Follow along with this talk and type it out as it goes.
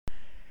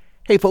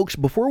Hey folks,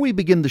 before we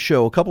begin the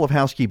show, a couple of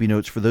housekeeping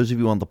notes for those of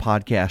you on the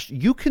podcast.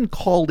 You can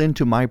call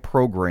into my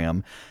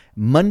program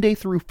Monday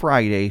through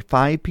Friday,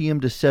 5 p.m.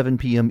 to 7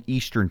 p.m.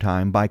 Eastern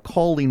Time by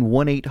calling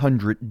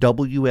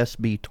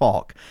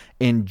 1-800-WSB-TALK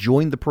and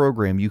join the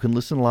program. You can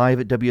listen live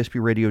at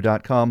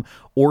WSBradio.com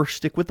or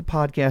stick with the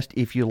podcast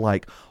if you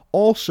like.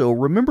 Also,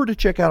 remember to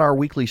check out our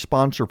weekly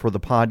sponsor for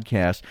the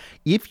podcast.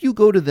 If you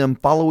go to them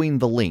following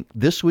the link,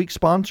 this week's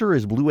sponsor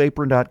is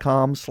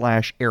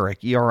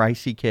blueapron.com/Erick,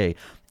 E-R-I-C-K.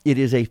 It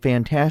is a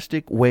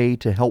fantastic way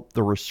to help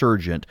the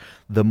resurgent.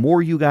 The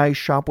more you guys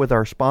shop with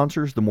our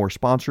sponsors, the more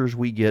sponsors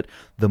we get,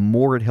 the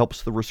more it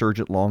helps the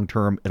resurgent long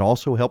term. It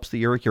also helps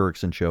the Erick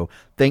Erickson Show.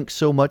 Thanks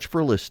so much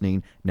for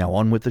listening. Now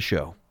on with the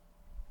show.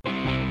 3,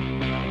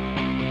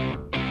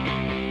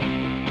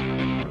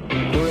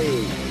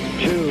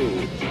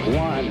 2,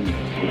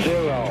 1,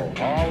 0.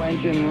 All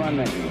engine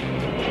running.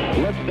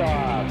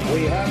 Liftoff.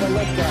 We have a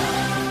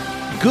liftoff.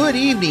 Good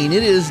evening.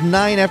 It is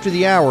 9 after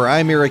the hour.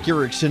 I'm Erick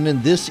Erickson,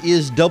 and this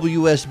is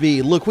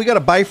WSB. Look, we got a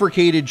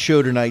bifurcated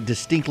show tonight,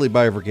 distinctly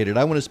bifurcated.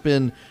 I want to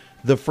spend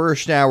the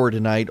first hour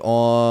tonight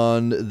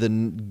on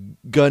the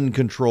gun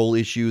control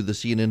issue, the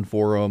CNN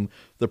forum,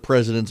 the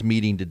president's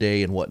meeting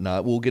today, and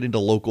whatnot. We'll get into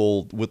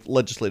local with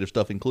legislative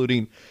stuff,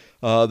 including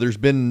there's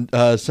been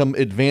some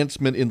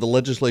advancement in the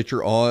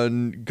legislature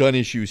on gun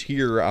issues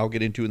here I'll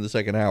get into in the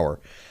second hour.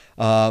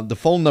 The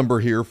phone number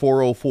here,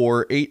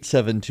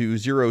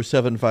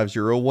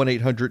 404-872-0750,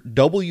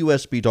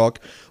 1-800-WSB-TALK.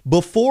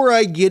 Before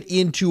I get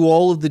into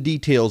all of the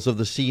details of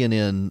the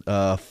CNN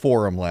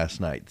forum last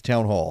night, the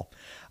town hall,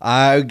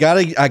 I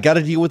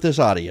gotta deal with this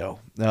audio.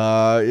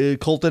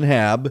 Colton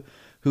Hab,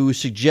 who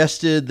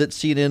suggested that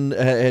CNN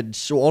had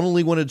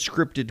only wanted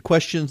scripted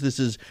questions. This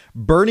is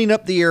burning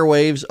up the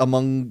airwaves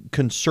among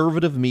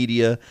conservative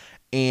media,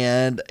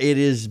 and it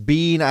is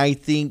being, I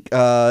think,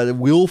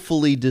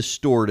 willfully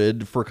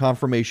distorted for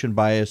confirmation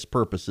bias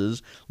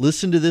purposes.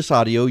 Listen to this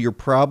audio. You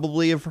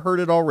probably have heard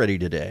it already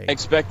today. I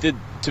expected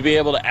to be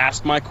able to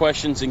ask my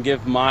questions and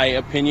give my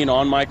opinion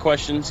on my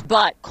questions.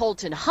 But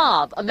Colton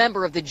Hobb, a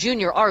member of the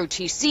junior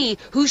ROTC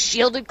who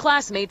shielded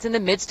classmates in the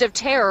midst of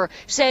terror,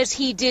 says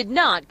he did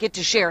not get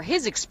to share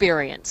his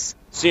experience.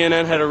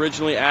 CNN had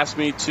originally asked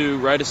me to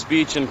write a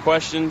speech and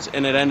questions,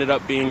 and it ended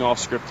up being all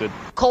scripted.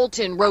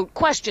 Colton wrote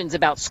questions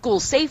about school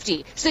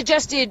safety,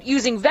 suggested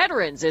using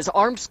veterans as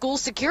armed school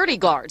security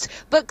guards,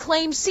 but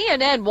claimed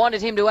CNN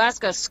wanted him to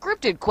ask a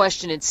scripted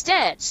question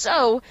instead,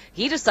 so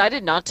he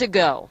decided not to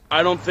go.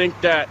 I don't think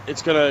that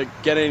it's going to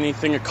get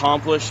anything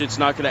accomplished. It's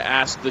not going to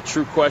ask the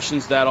true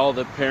questions that all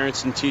the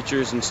parents and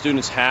teachers and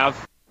students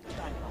have.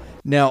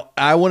 Now,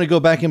 I want to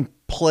go back and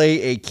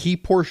play a key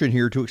portion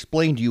here to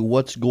explain to you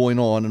what's going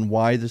on and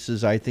why this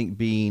is, I think,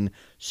 being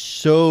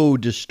so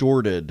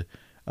distorted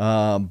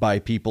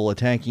by people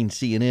attacking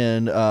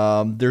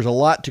CNN. There's a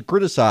lot to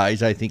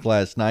criticize, I think,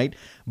 last night,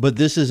 but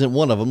this isn't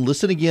one of them.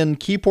 Listen again,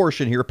 key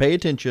portion here. Pay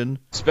attention.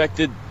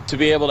 Expected to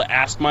be able to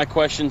ask my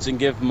questions and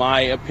give my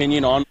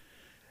opinion on.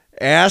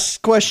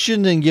 Ask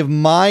questions and give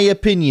my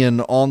opinion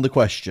on the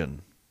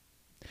question.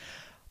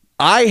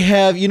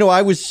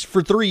 I was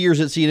for 3 years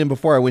at CNN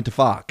before I went to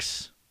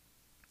Fox.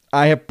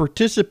 I have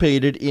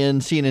participated in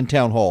CNN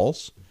town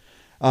halls.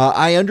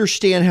 I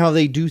understand how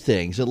they do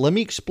things. And let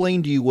me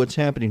explain to you what's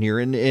happening here.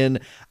 And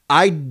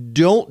I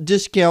don't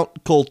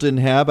discount Colton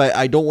Hab.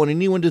 I don't want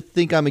anyone to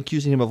think I'm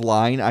accusing him of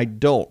lying. I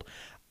don't.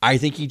 I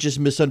think he just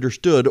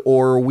misunderstood,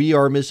 or we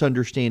are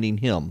misunderstanding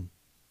him.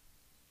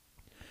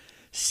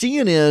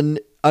 CNN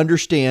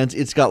understands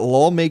it's got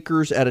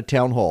lawmakers at a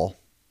town hall.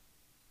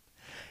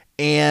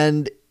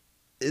 And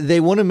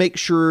they want to make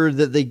sure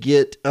that they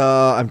get,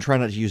 I'm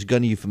trying not to use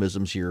gun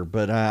euphemisms here,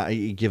 but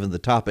given the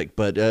topic,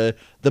 but the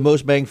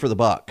most bang for the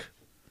buck.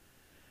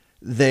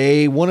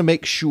 They want to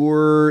make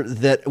sure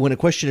that when a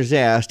question is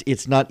asked,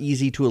 it's not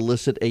easy to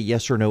elicit a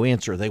yes or no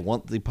answer. They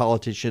want the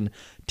politician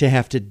to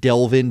have to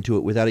delve into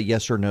it without a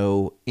yes or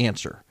no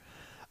answer.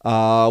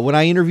 When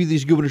I interview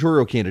these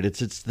gubernatorial candidates,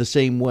 it's the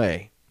same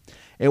way.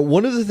 And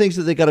one of the things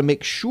that they got to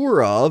make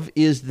sure of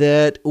is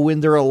that when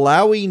they're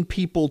allowing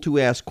people to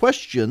ask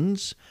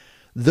questions,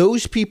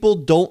 those people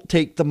don't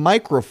take the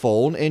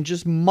microphone and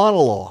just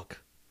monologue.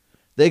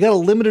 They got a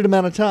limited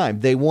amount of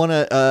time. They want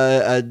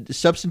a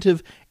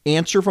substantive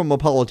answer from a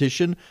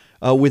politician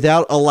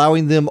without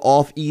allowing them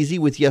off easy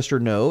with yes or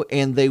no.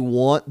 And they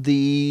want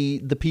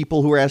the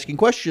people who are asking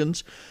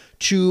questions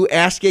to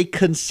ask a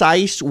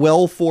concise,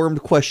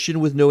 well-formed question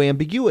with no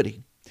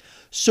ambiguity.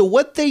 So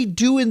what they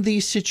do in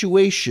these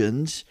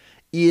situations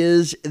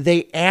is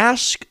they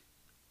ask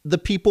the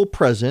people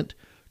present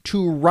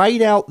to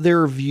write out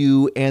their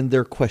view and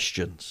their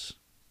questions.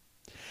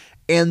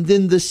 And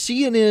then the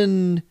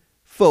CNN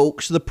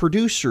folks, the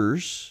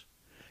producers,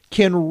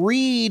 can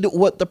read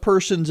what the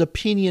person's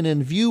opinion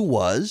and view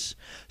was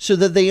so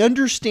that they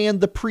understand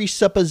the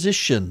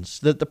presuppositions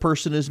that the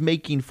person is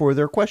making for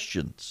their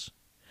questions.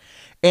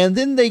 And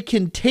then they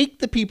can take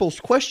the people's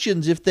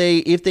questions if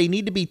they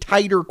need to be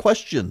tighter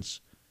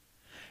questions.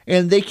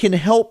 And they can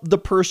help the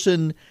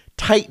person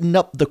tighten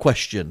up the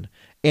question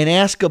and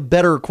ask a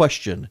better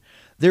question.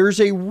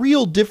 There's a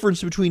real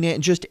difference between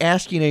just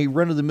asking a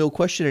run-of-the-mill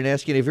question and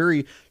asking a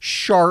very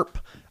sharp,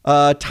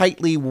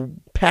 tightly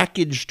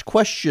packaged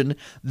question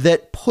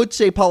that puts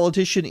a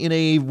politician in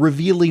a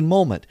revealing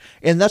moment.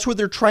 And that's what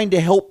they're trying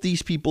to help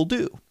these people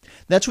do.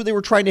 That's what they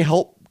were trying to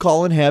help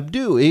Colin Hebb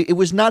do. It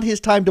was not his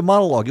time to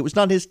monologue. It was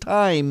not his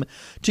time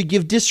to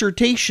give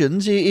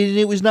dissertations.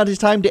 It was not his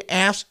time to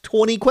ask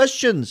 20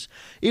 questions.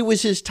 It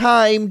was his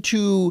time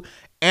to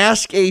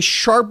ask a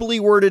sharply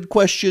worded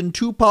question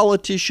to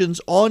politicians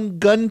on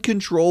gun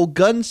control,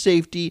 gun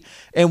safety,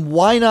 and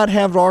why not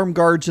have armed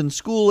guards in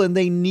school. And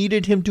they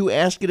needed him to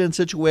ask it in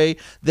such a way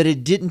that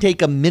it didn't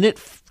take a minute,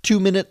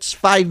 2 minutes,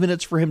 5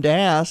 minutes for him to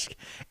ask,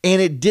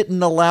 and it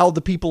didn't allow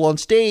the people on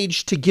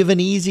stage to give an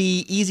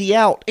easy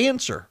out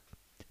answer.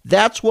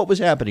 That's what was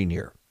happening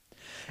here.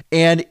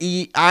 And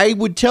I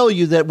would tell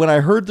you that when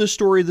I heard this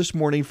story this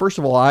morning, first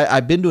of all,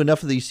 I've been to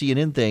enough of these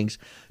CNN things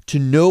to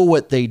know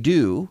what they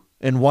do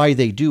and why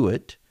they do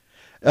it,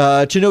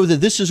 to know that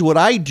this is what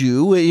I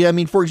do. I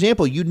mean, for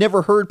example, you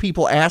never heard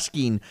people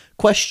asking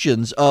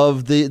questions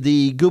of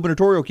the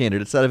gubernatorial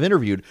candidates that I've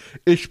interviewed.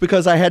 It's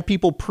because I had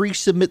people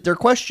pre-submit their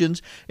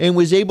questions and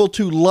was able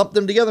to lump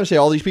them together and say,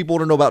 all these people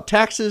want to know about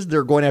taxes.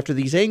 They're going after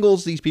these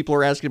angles. These people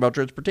are asking about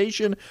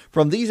transportation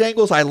from these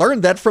angles. I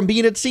learned that from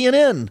being at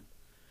CNN.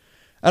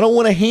 I don't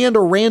want to hand a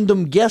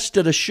random guest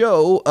at a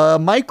show a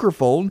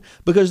microphone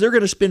because they're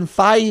going to spend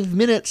 5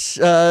 minutes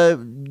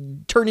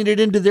turning it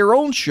into their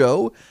own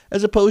show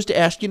as opposed to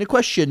asking a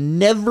question.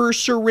 Never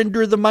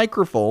surrender the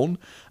microphone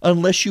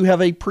unless you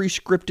have a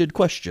pre-scripted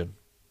question.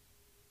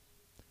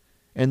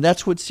 And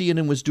that's what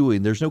CNN was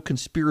doing. There's no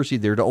conspiracy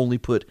there to only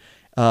put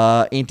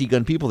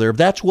anti-gun people there.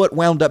 That's what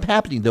wound up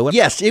happening, though.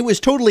 Yes, it was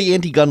totally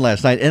anti-gun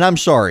last night, and I'm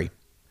sorry.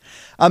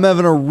 I'm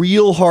having a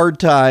real hard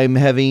time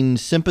having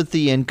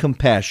sympathy and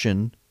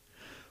compassion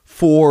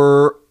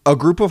for a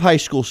group of high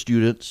school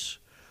students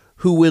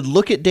who would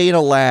look at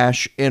Dana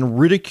Lash and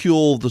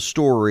ridicule the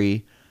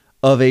story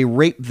of a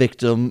rape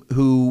victim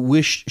who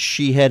wished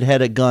she had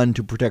had a gun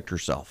to protect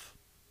herself.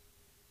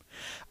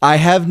 I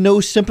have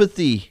no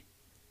sympathy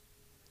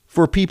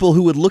for people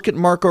who would look at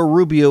Marco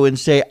Rubio and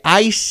say,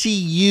 I see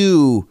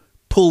you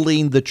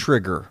pulling the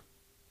trigger.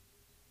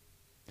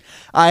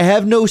 I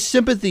have no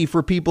sympathy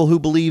for people who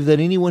believe that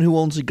anyone who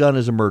owns a gun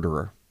is a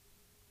murderer.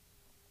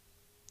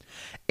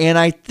 And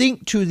I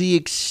think to the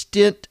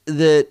extent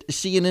that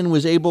CNN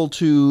was able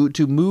to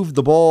move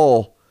the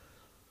ball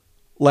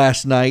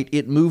last night,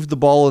 it moved the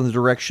ball in the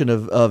direction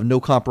of no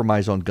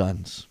compromise on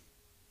guns.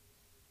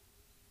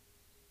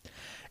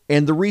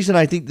 And the reason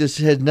I think this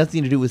had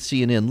nothing to do with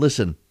CNN,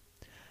 listen,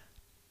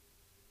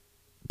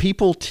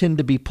 people tend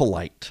to be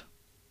polite.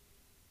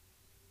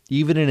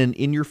 Even in an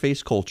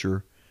in-your-face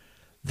culture,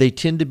 they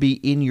tend to be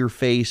in your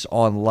face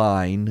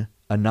online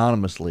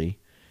anonymously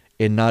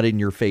and not in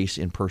your face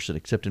in person,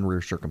 except in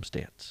rare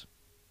circumstance.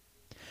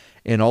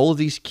 And all of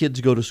these kids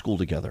go to school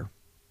together.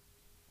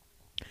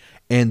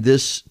 And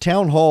this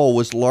town hall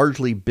was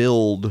largely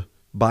billed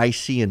by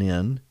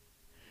CNN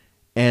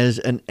as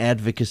an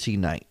advocacy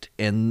night.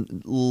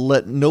 And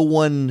let no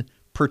one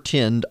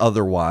pretend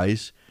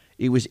otherwise.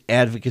 It was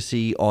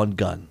advocacy on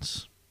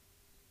guns.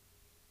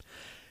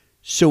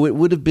 So it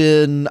would have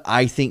been,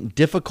 I think,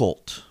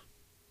 difficult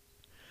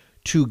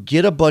to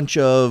get a bunch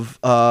of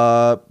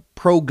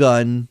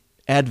pro-gun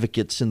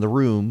advocates in the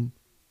room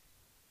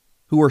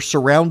who are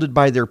surrounded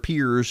by their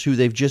peers who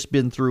they've just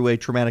been through a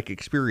traumatic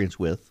experience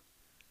with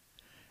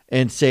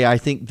and say, I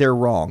think they're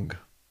wrong.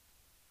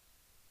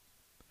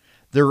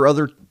 There are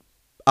other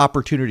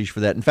opportunities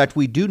for that. In fact,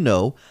 we do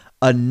know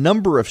a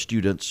number of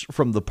students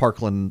from the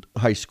Parkland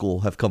High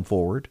School have come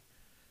forward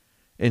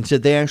and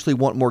said they actually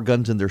want more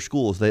guns in their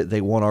schools.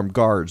 They want armed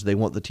guards. They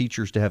want the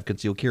teachers to have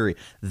concealed carry.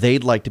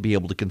 They'd like to be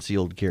able to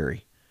concealed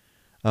carry.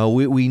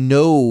 We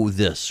know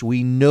this.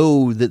 We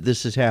know that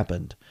this has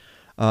happened.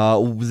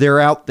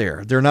 They're out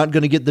there. They're not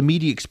going to get the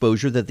media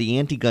exposure that the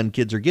anti-gun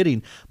kids are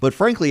getting. But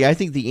frankly, I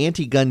think the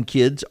anti-gun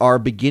kids are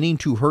beginning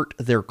to hurt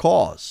their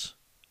cause.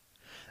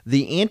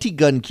 The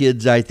anti-gun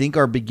kids, I think,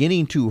 are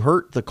beginning to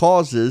hurt the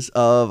causes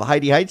of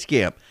Heidi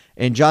Heitkamp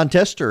and John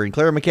Tester and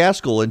Claire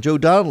McCaskill and Joe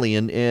Donnelly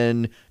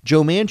and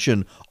Joe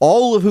Manchin,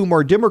 all of whom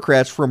are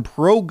Democrats from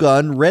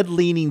pro-gun,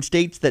 red-leaning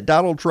states that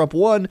Donald Trump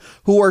won,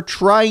 who are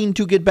trying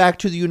to get back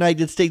to the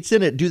United States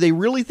Senate. Do they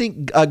really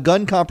think a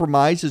gun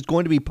compromise is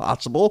going to be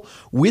possible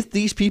with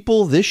these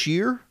people this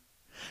year?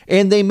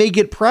 And they may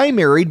get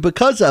primaried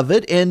because of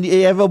it and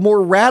have a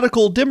more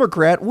radical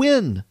Democrat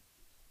win.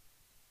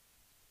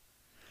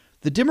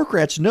 The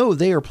Democrats know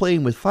they are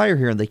playing with fire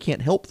here and they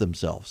can't help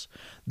themselves.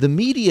 The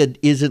media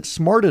isn't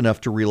smart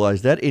enough to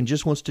realize that and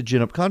just wants to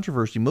gin up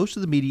controversy. Most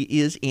of the media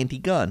is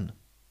anti-gun.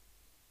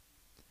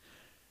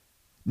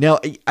 Now,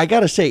 I got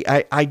to say,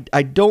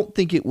 I don't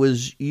think it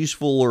was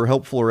useful or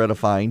helpful or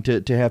edifying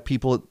to have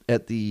people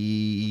at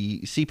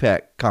the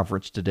CPAC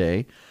conference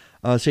today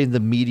saying the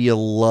media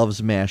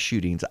loves mass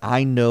shootings.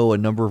 I know a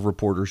number of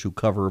reporters who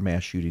cover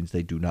mass shootings.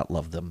 They do not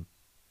love them.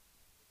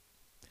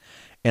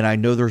 And I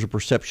know there's a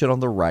perception on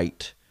the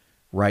right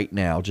right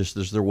now, just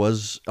as there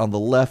was on the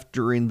left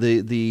during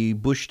the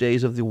Bush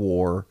days of the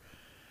war.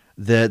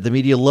 The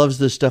media loves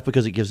this stuff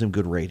because it gives them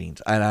good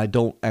ratings. And I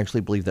don't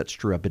actually believe that's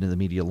true. I've been in the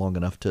media long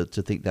enough to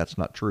think that's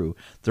not true.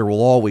 There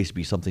will always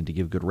be something to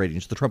give good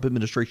ratings. The Trump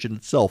administration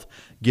itself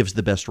gives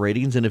the best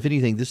ratings. And if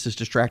anything, this is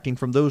distracting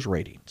from those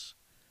ratings.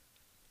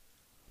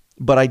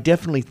 But I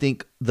definitely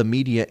think the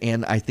media,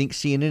 and I think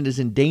CNN is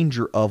in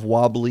danger of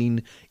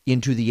wobbling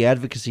into the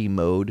advocacy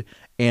mode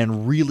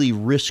and really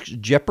risks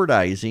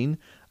jeopardizing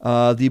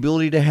the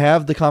ability to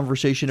have the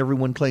conversation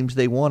everyone claims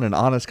they want, an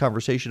honest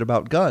conversation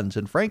about guns.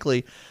 And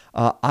frankly,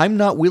 I'm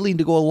not willing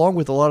to go along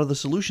with a lot of the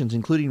solutions,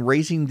 including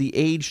raising the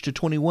age to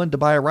 21 to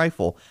buy a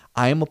rifle.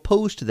 I am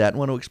opposed to that and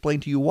want to explain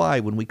to you why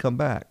when we come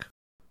back.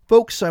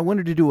 Folks, I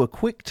wanted to do a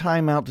quick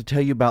timeout to tell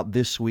you about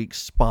this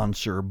week's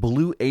sponsor,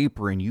 Blue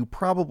Apron. You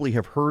probably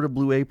have heard of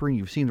Blue Apron.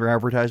 You've seen their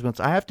advertisements.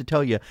 I have to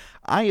tell you,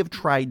 I have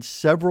tried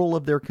several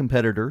of their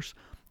competitors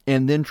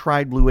and then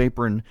tried Blue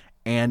Apron,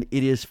 and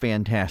it is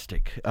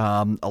fantastic.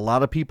 A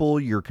lot of people,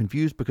 you're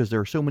confused because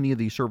there are so many of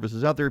these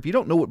services out there. If you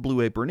don't know what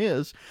Blue Apron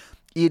is,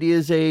 it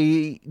is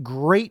a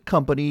great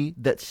company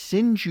that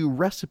sends you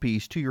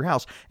recipes to your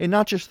house. And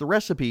not just the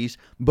recipes,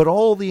 but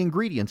all the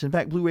ingredients. In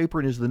fact, Blue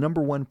Apron is the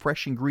 #1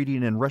 fresh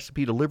ingredient and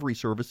recipe delivery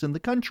service in the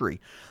country.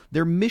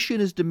 Their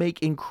mission is to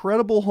make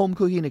incredible home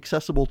cooking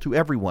accessible to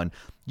everyone.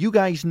 You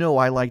guys know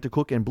I like to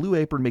cook, and Blue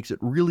Apron makes it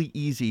really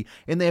easy.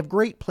 And they have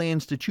great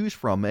plans to choose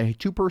from. A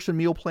 2-person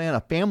meal plan,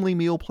 a family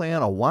meal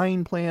plan, a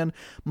wine plan.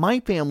 My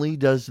family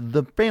does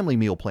the family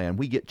meal plan.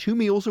 We get 2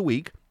 meals a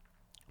week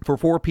for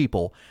 4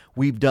 people.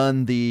 We've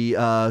done the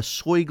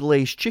soy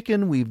glazed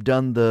chicken. We've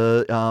done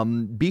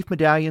the beef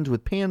medallions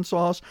with pan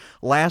sauce.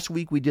 Last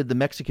week we did the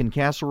Mexican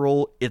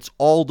casserole. It's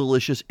all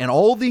delicious, and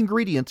all the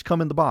ingredients come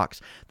in the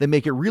box. They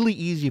make it really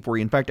easy for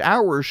you. In fact,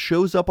 ours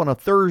shows up on a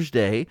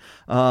Thursday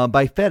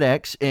by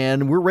FedEx,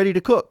 and we're ready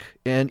to cook,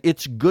 and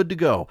it's good to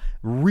go.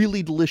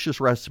 Really delicious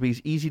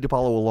recipes, easy to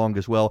follow along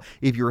as well.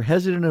 If you're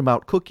hesitant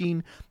about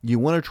cooking, you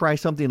want to try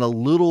something a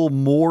little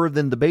more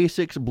than the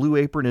basics, Blue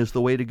Apron is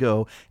the way to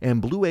go.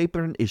 And Blue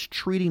Apron is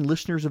treating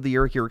listeners of the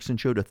Erick Erickson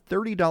Show to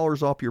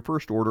 $30 off your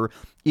first order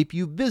if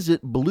you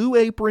visit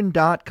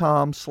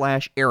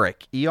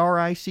blueapron.com/Erick,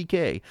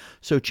 ERICK.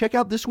 So check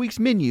out this week's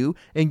menu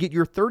and get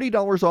your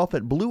 $30 off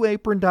at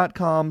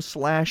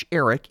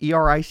blueapron.com/Erick,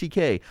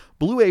 ERICK.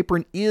 Blue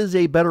Apron is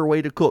a better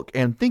way to cook.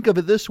 And think of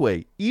it this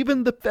way,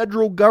 even the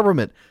federal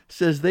government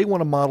says they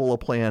want to model a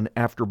plan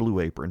after Blue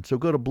Apron. So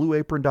go to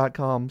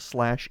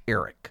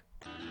blueapron.com/Erick.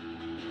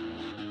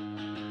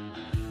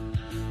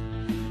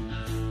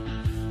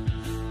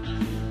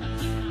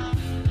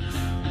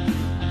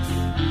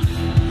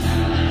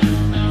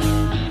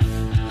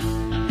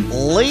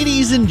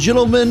 Ladies and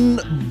gentlemen,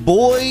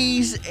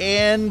 boys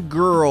and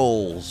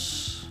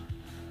girls,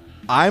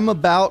 I'm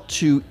about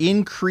to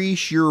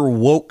increase your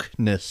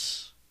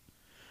wokeness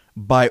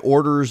by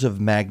orders of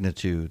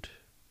magnitude.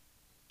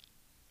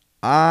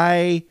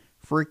 I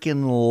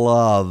freaking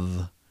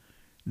love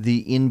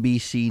the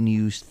NBC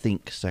News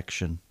Think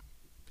section.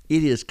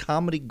 It is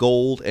comedy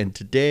gold, and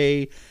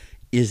today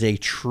is a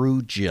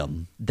true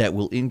gem that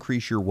will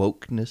increase your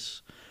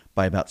wokeness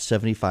by about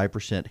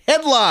 75%.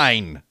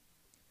 Headline: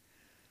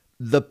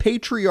 The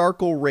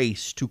patriarchal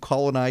race to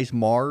colonize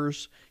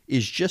Mars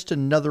is just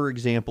another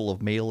example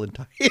of male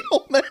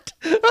entitlement.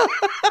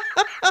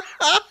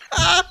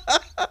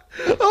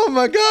 Oh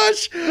my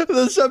gosh.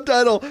 The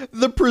subtitle: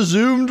 The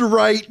presumed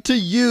right to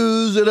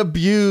use and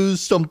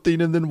abuse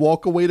something and then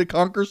walk away to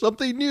conquer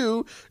something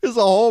new is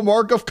a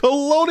hallmark of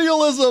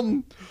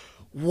colonialism.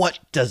 What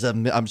does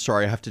I'm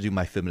sorry, I have to do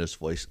my feminist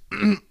voice.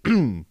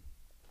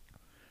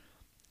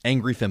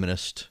 Angry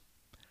feminist.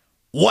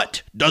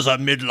 What does a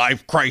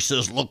midlife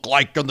crisis look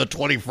like in the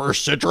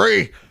 21st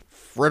century?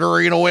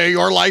 Frittering away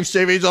your life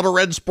savings on a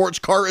red sports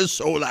car is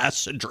so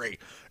last century.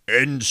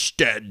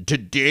 Instead,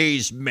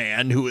 today's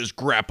man who is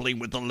grappling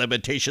with the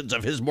limitations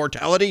of his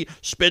mortality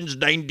spends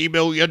 $90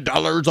 million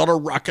on a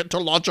rocket to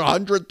launch a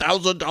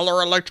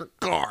 $100,000 electric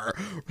car,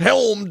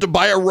 helmed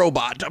by a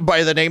robot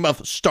by the name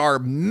of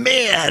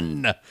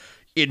Starman,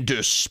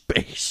 into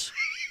space.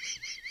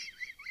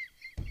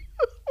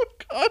 Oh,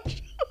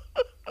 gosh.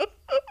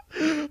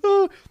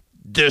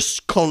 This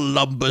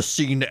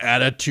Columbusine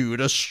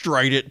attitude, a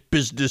strident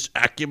business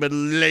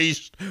acumen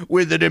laced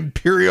with an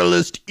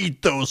imperialist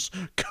ethos,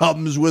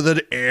 comes with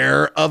an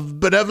air of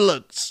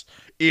benevolence.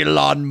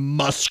 Elon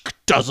Musk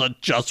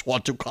doesn't just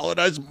want to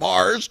colonize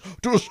Mars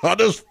to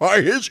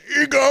satisfy his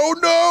ego.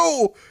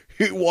 No!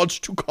 He wants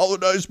to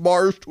colonize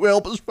Mars to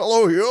help his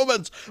fellow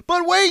humans.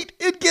 But wait,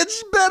 it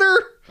gets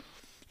better.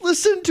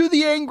 Listen to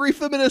the angry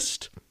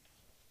feminist.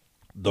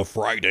 The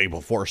Friday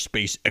before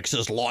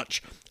SpaceX's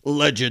launch,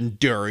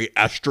 legendary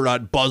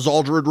astronaut Buzz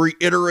Aldrin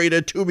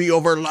reiterated to me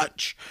over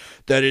lunch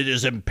that it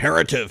is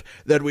imperative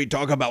that we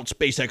talk about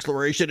space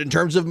exploration in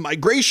terms of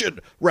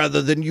migration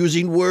rather than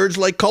using words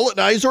like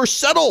colonize or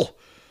settle.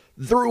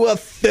 Through a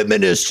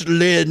feminist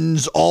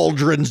lens,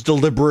 Aldrin's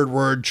deliberate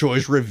word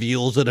choice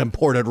reveals an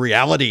important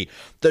reality.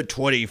 The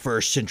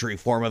 21st century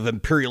form of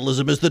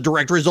imperialism is the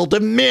direct result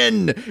of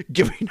men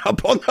giving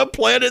up on the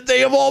planet they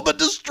have all but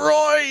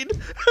destroyed.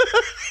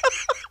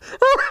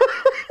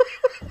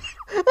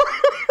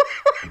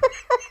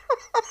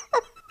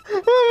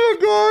 Oh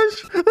my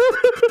gosh.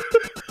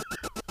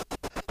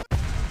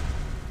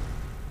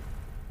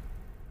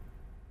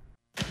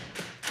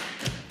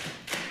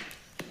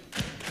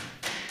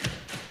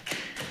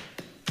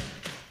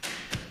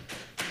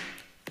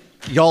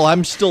 Y'all,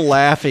 I'm still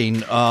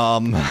laughing.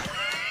 The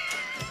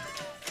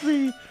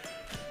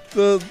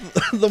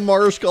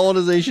Mars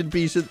colonization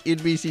piece at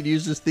NBC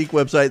News' Think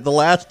website. The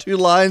last two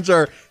lines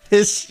are,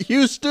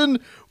 Houston,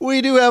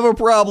 we do have a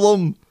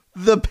problem.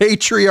 The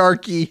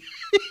patriarchy.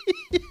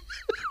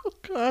 Oh,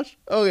 gosh.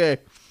 Okay.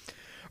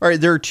 All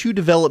right. There are two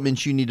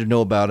developments you need to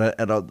know about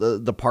at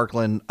the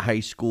Parkland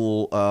High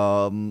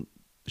School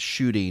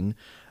shooting.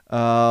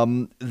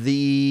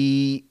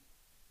 The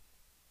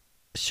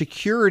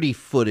security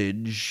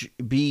footage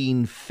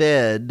being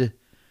fed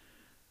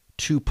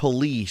to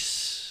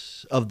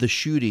police of the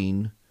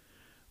shooting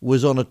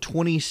was on a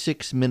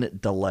 26-minute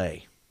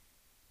delay.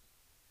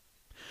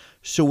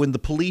 So when the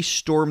police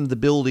stormed the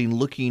building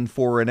looking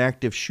for an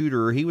active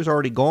shooter, he was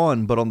already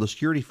gone, but on the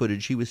security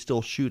footage, he was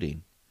still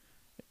shooting.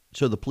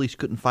 So the police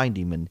couldn't find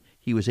him, and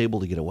he was able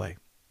to get away.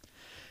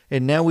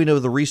 And now we know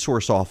the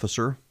resource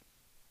officer,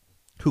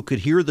 who could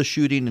hear the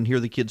shooting and hear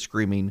the kids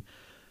screaming,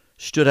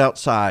 stood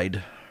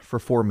outside for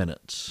 4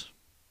 minutes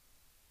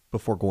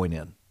before going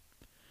in,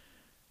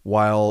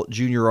 while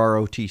junior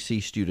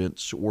ROTC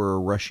students were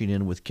rushing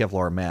in with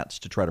Kevlar mats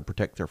to try to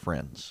protect their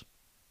friends.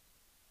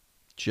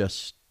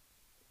 Just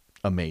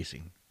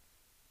amazing.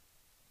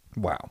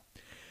 Wow.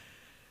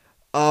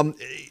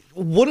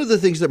 One of the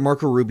things that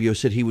Marco Rubio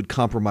said he would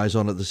compromise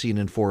on at the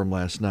CNN forum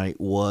last night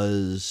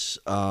was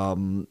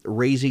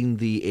raising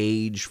the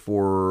age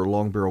for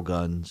long barrel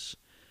guns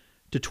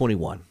to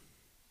 21.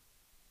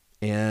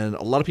 And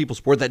a lot of people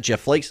support that.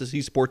 Jeff Flake says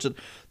he supports it.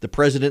 The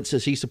president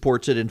says he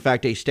supports it. In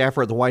fact, a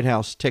staffer at the White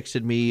House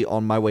texted me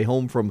on my way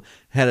home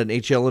had an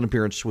HLN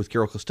appearance with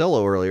Carol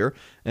Costello earlier.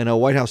 And a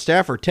White House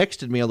staffer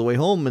texted me on the way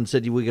home and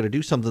said, we got to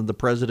do something. The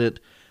president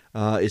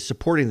is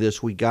supporting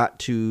this. We got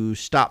to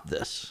stop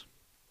this.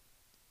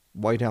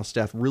 White House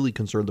staff really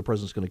concerned the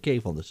president's going to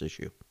cave on this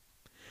issue.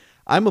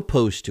 I'm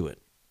opposed to it.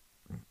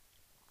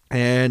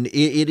 And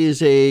it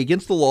is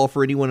against the law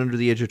for anyone under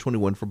the age of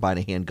 21 from buying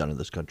a handgun in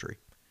this country.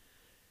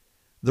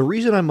 The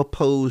reason I'm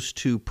opposed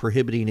to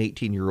prohibiting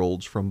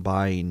 18-year-olds from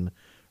buying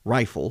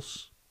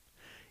rifles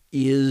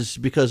is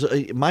because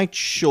my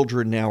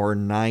children now are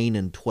 9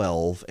 and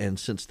 12, and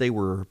since they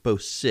were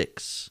both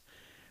 6,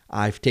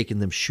 I've taken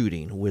them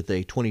shooting with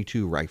a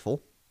 .22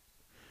 rifle,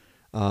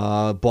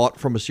 bought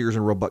from a Sears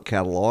and Roebuck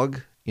catalog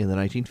in the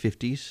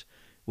 1950s,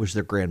 was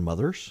their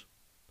grandmother's,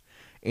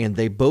 and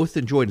they both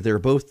enjoyed it. They're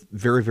both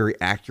very, very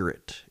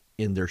accurate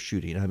in their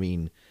shooting. I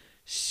mean,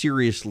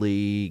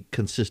 seriously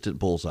consistent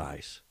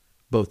bullseyes.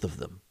 Both of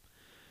them.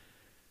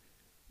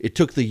 It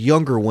took the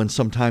younger one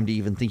some time to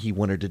even think he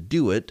wanted to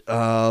do it,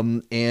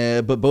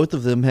 but both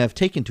of them have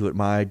taken to it.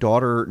 My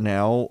daughter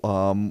now,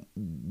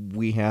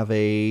 we have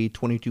a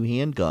 .22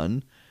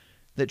 handgun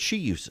that she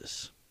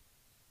uses.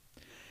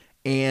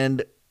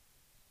 And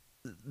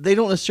they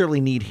don't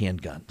necessarily need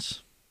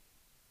handguns.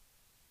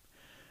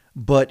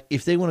 But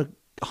if they want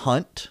to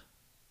hunt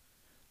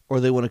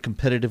or they want to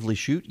competitively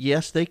shoot,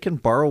 yes, they can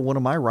borrow one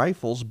of my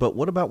rifles, but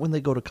what about when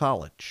they go to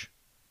college?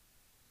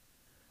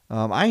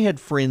 I had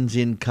friends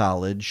in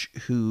college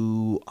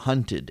who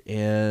hunted,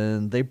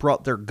 and they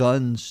brought their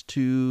guns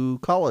to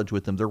college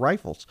with them, their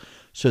rifles,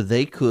 so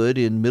they could,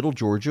 in Middle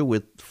Georgia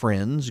with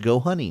friends, go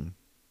hunting.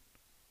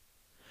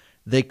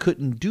 They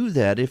couldn't do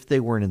that if they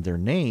weren't in their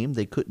name.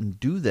 They couldn't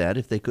do that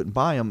if they couldn't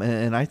buy them.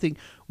 And I think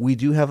we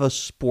do have a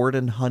sport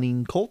and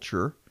hunting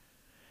culture.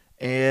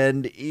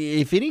 And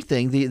if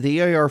anything,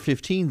 the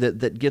AR-15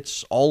 that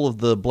gets all of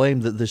the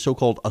blame, the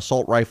so-called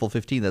assault rifle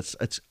 15,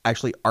 it's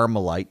actually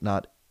Armalite,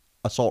 not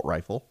assault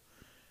rifle,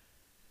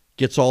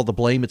 gets all the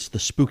blame. It's the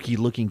spooky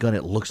looking gun.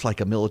 It looks like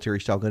a military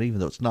style gun, even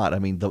though it's not. I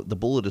mean, the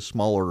bullet is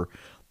smaller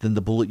than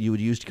the bullet you would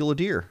use to kill a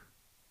deer.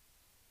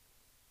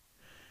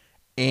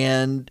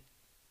 And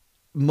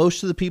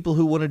most of the people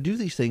who want to do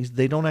these things,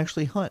 they don't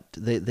actually hunt.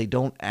 They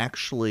don't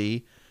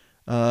actually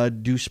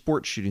do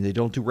sports shooting. They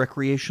don't do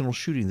recreational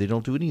shooting. They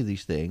don't do any of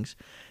these things.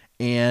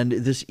 And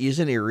this is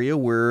an area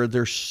where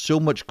there's so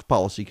much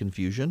policy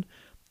confusion.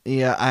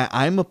 Yeah,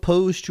 I'm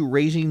opposed to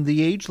raising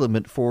the age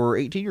limit for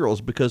 18-year-olds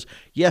because,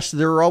 yes,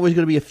 there are always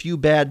going to be a few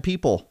bad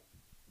people.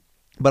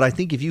 But I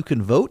think if you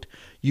can vote,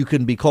 you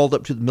can be called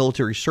up to the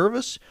military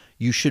service.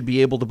 You should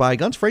be able to buy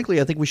guns.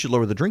 Frankly, I think we should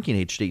lower the drinking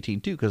age to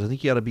 18, too, because I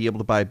think you ought to be able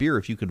to buy beer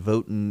if you can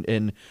vote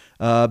and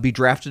be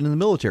drafted in the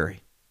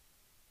military.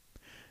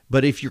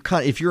 But if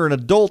you're an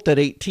adult at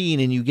 18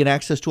 and you get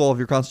access to all of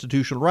your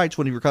constitutional rights,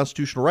 one of your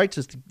constitutional rights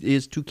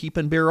is to keep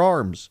and bear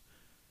arms.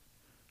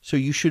 So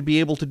you should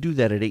be able to do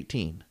that at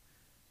 18.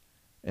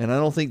 And I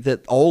don't think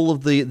that all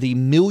of the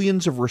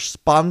millions of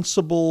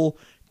responsible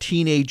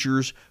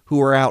teenagers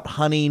who are out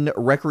hunting,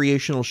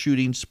 recreational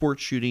shooting,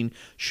 sports shooting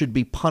should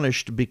be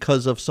punished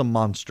because of some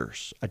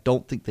monsters. I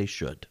don't think they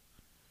should.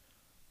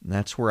 And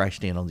that's where I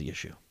stand on the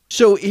issue.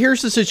 So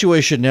here's the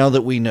situation now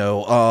that we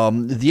know.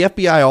 The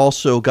FBI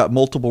also got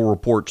multiple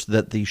reports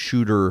that the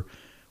shooter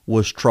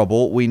was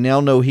trouble. We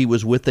now know he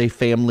was with a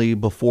family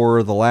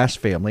before the last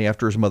family.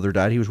 After his mother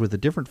died, he was with a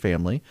different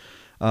family.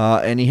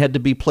 And he had to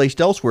be placed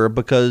elsewhere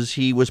because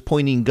he was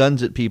pointing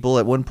guns at people.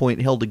 At one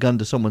point, held a gun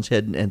to someone's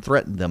head and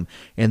threatened them.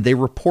 And they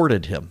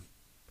reported him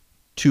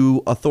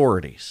to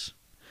authorities.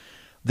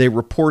 They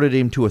reported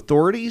him to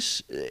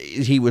authorities.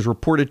 He was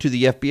reported to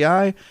the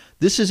FBI.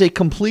 This is a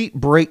complete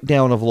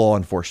breakdown of law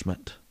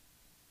enforcement.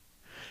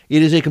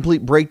 It is a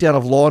complete breakdown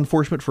of law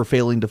enforcement for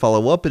failing to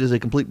follow up. It is a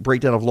complete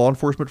breakdown of law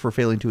enforcement for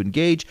failing to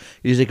engage.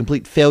 It is a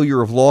complete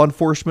failure of law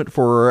enforcement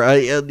for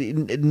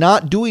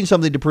not doing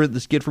something to prevent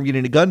this kid from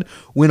getting a gun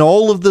when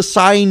all of the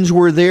signs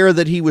were there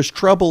that he was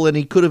trouble and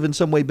he could have in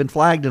some way been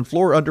flagged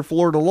under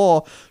Florida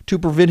law to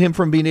prevent him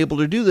from being able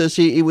to do this.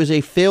 It was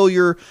a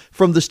failure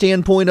from the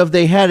standpoint of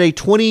they had a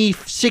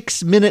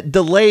 26-minute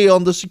delay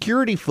on the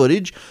security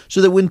footage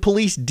so that when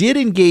police did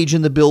engage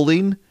in the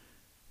building,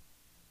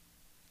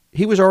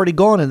 he was already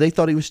gone and they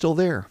thought he was still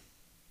there.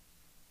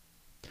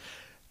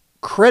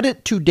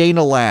 Credit to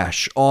Dana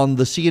Lash on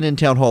the CNN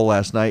town hall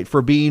last night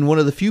for being one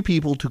of the few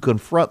people to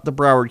confront the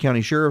Broward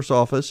County Sheriff's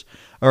Office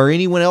or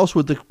anyone else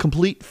with the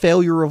complete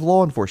failure of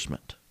law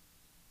enforcement.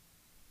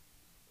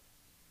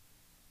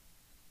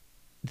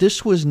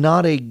 This was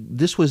not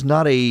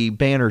a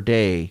banner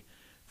day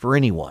for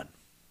anyone.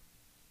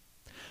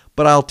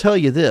 But I'll tell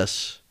you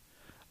this,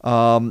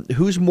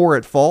 who's more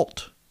at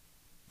fault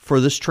for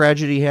this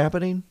tragedy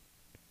happening?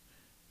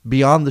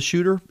 Beyond the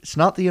shooter, it's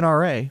not the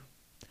NRA.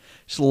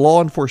 It's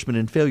law enforcement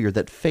in failure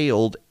that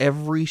failed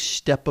every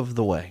step of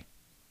the way.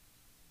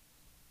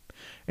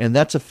 And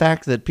that's a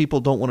fact that people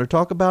don't want to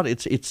talk about.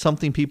 It's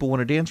something people want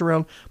to dance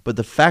around. But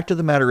the fact of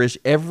the matter is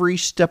every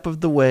step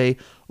of the way,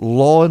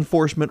 law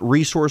enforcement,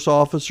 resource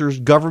officers,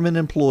 government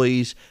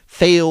employees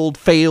failed.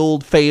 And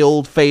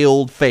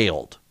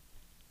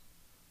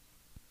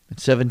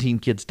 17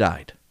 kids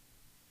died.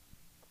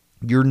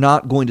 You're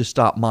not going to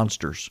stop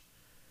monsters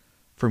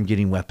from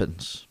getting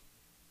weapons.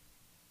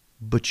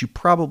 But you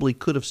probably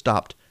could have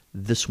stopped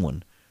this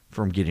one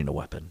from getting a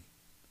weapon.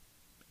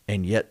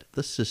 And yet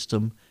the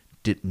system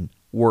didn't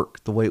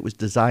work the way it was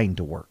designed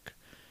to work.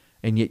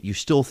 And yet you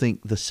still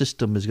think the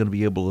system is going to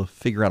be able to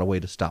figure out a way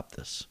to stop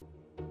this.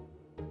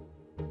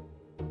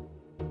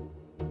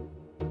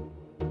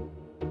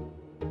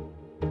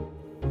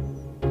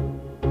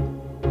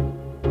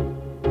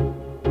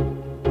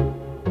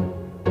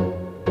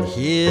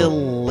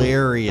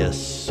 Hilarious.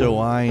 So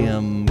I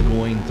am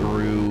going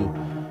through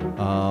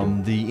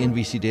the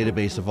NBC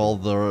database of all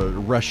the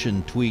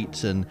Russian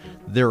tweets, and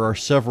there are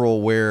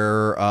several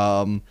where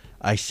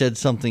I said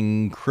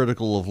something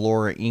critical of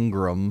Laura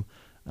Ingraham.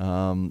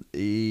 One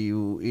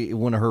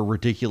of her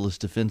ridiculous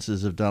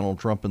defenses of Donald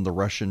Trump, and the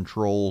Russian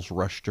trolls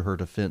rushed to her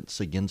defense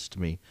against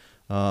me.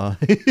 There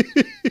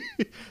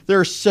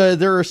are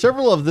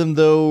several of them,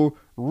 though,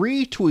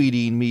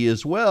 retweeting me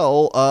as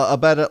well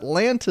about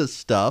Atlanta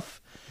stuff,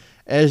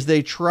 as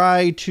they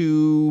try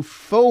to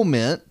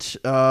foment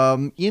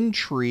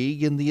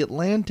intrigue in the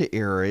Atlanta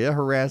area,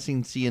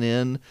 harassing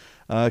CNN,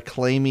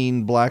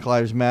 claiming Black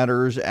Lives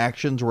Matter's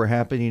actions were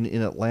happening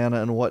in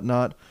Atlanta and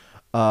whatnot.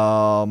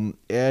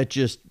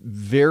 Just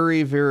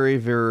very, very,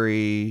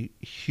 very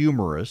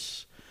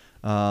humorous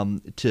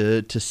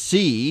to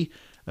see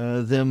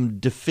them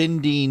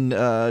defending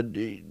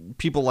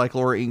people like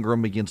Laura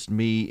Ingraham against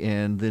me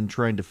and then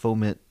trying to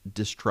foment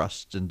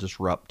distrust and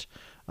disrupt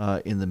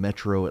in the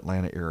metro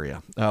Atlanta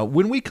area.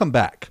 When we come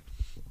back,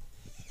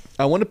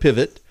 I want to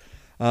pivot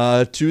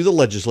to the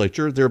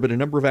legislature. There have been a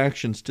number of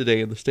actions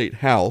today in the state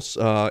house,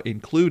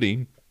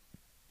 including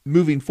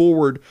moving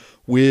forward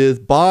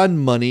with bond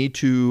money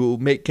to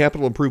make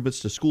capital improvements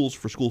to schools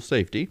for school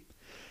safety.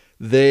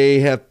 They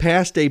have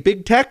passed a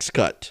big tax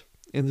cut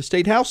in the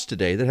state house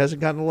today that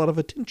hasn't gotten a lot of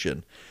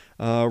attention.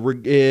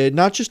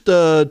 Not just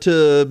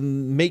to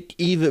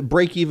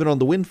break even on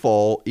the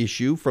windfall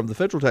issue from the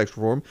federal tax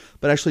reform,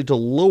 but actually to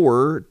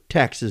lower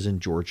taxes in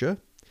Georgia.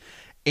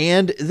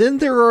 And then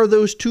there are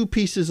those two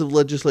pieces of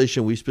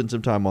legislation we spent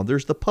some time on.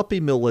 There's the puppy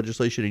mill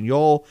legislation, and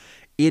y'all,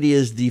 it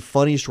is the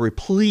funny story.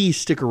 Please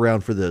stick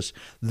around for this.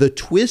 The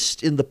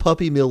twist in the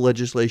puppy mill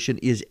legislation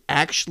is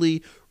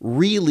actually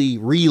really,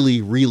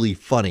 really, really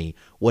funny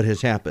what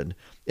has happened.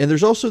 And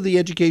there's also the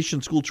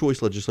education school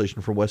choice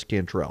legislation from Wes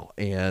Cantrell.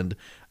 And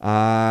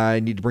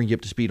I need to bring you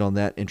up to speed on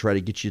that and try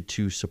to get you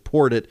to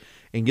support it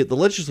and get the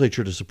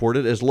legislature to support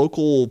it, as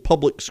local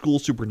public school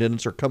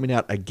superintendents are coming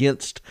out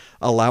against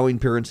allowing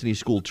parents any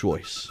school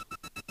choice.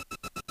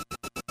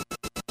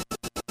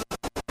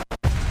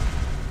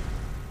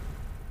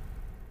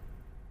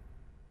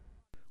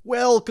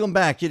 Welcome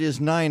back. It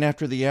is 9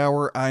 after the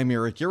hour. I'm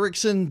Erick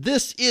Erickson.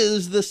 This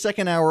is the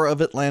second hour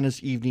of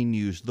Atlanta's Evening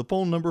News. The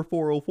phone number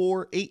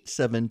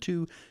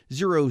 404-872-0750,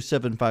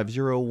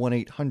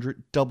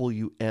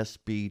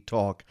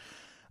 1-800-WSB-TALK.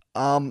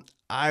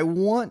 I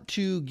want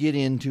to get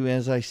into,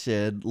 as I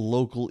said,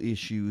 local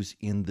issues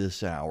in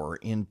this hour.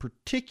 In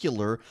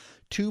particular,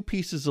 two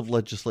pieces of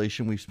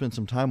legislation we've spent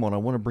some time on. I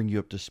want to bring you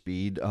up to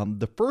speed.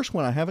 The first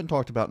one I haven't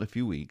talked about in a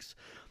few weeks.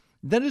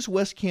 That is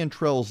Wes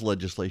Cantrell's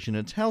legislation.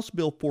 It's House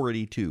Bill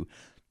 482.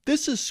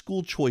 This is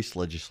school choice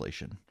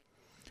legislation.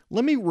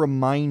 Let me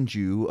remind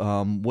you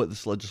what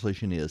this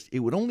legislation is. It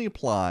would only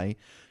apply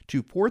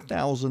to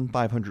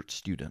 4,500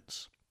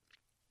 students.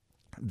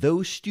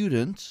 Those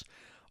students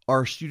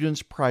are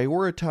students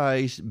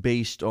prioritized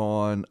based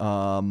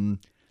on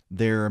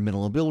their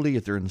mental ability,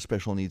 if they're in the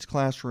special needs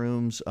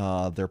classrooms,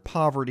 their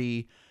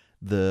poverty,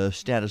 the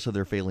status of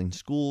their failing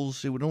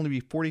schools. It would only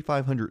be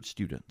 4,500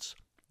 students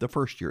the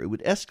first year. It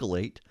would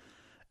escalate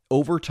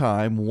over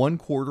time,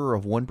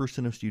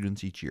 0.25% of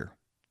students each year.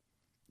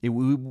 It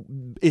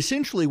would,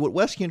 essentially, what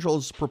Wes Cantrell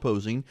is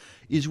proposing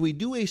is we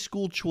do a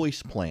school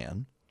choice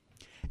plan,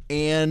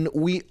 and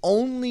we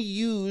only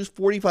use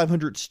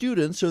 4,500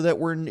 students so that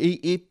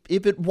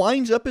if it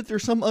winds up, if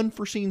there's some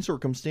unforeseen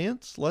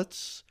circumstance,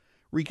 let's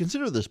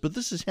reconsider this. But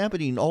this is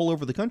happening all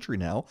over the country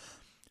now,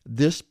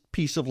 this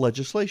piece of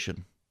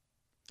legislation.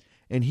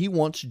 And he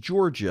wants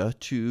Georgia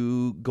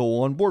to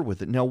go on board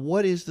with it. Now,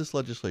 what is this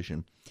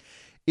legislation?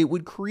 It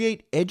would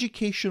create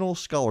educational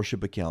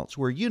scholarship accounts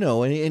where,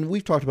 and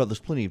we've talked about this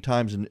plenty of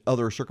times in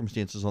other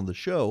circumstances on the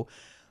show,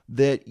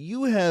 that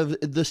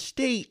the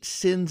state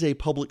sends a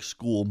public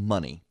school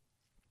money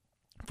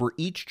for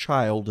each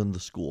child in the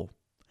school.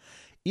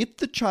 If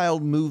the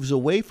child moves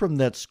away from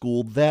that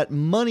school, that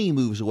money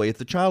moves away. If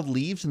the child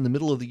leaves in the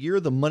middle of the year,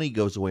 the money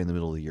goes away in the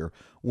middle of the year,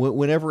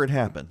 whenever it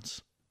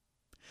happens.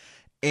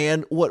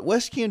 And what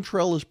Wes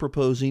Cantrell is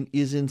proposing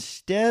is,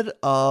 instead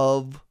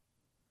of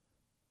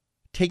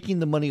taking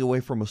the money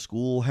away from a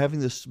school, having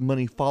this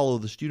money follow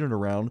the student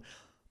around,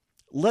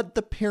 let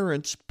the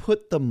parents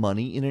put the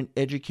money in an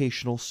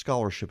educational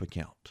scholarship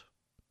account.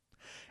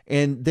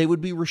 And they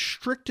would be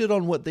restricted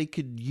on what they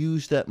could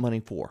use that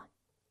money for.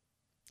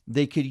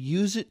 They could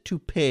use it to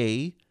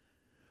pay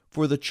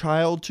for the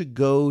child to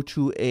go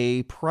to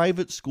a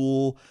private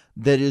school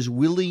that is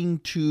willing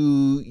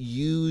to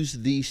use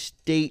the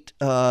state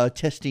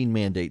testing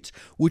mandates,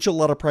 which a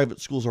lot of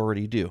private schools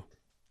already do.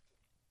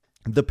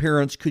 The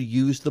parents could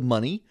use the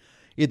money.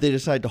 If they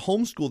decide to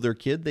homeschool their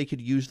kid, they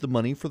could use the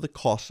money for the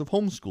cost of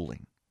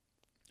homeschooling.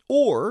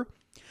 Or,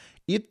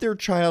 if their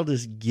child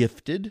is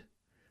gifted,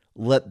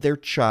 let their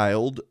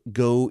child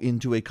go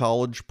into a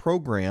college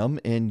program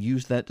and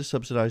use that to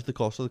subsidize the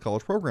cost of the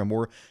college program,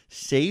 or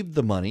save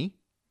the money,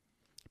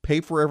 pay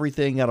for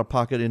everything out of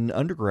pocket in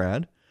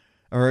undergrad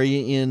or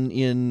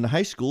in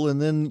high school,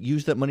 and then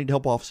use that money to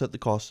help offset the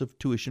cost of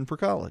tuition for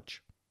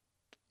college.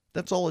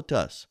 That's all it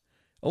does.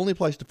 It only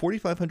applies to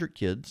 4,500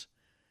 kids.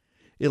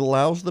 It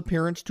allows the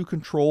parents to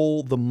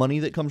control the money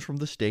that comes from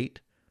the state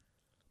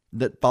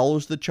that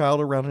follows the child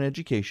around in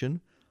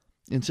education,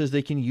 and says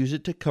they can use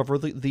it to cover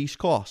these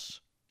costs.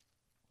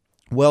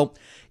 Well,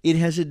 it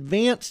has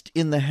advanced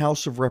in the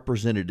House of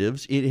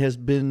Representatives. It has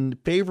been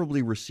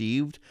favorably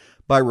received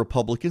by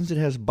Republicans. It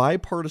has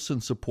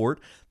bipartisan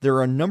support. There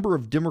are a number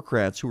of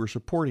Democrats who are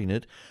supporting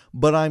it,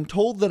 but I'm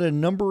told that a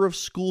number of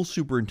school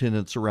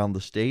superintendents around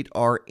the state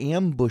are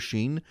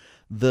ambushing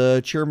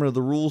the chairman of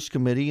the Rules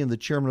Committee and the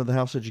chairman of the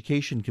House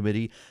Education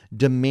Committee,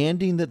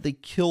 demanding that they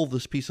kill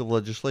this piece of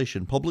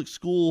legislation. Public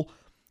school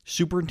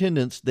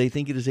superintendents, they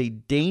think it is a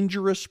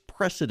dangerous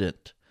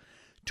precedent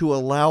to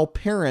allow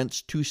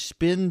parents to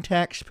spend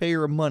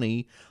taxpayer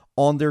money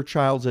on their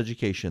child's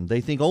education. They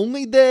think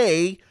only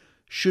they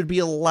should be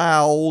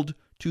allowed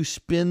to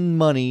spend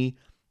money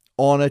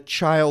on a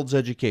child's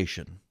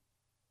education.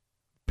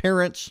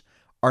 Parents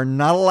are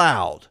not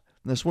allowed.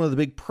 And that's one of the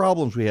big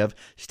problems we have.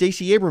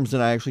 Stacey Abrams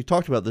and I actually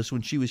talked about this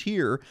when she was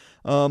here,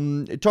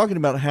 talking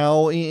about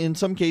how in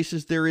some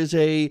cases there is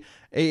a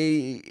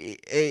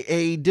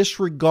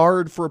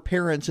disregard for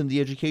parents in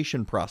the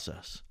education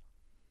process.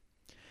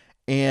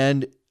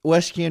 And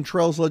Wes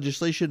Cantrell's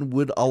legislation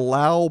would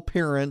allow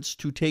parents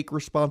to take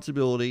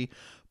responsibility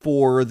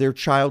for their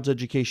child's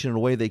education in a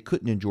way they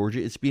couldn't in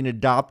Georgia. It's being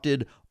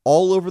adopted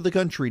all over the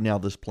country now,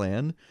 this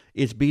plan.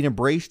 It's being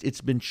embraced.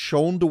 It's been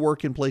shown to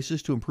work in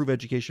places to improve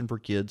education for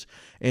kids.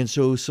 And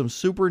so some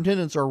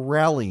superintendents are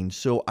rallying.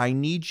 So I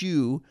need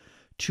you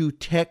to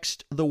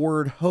text the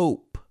word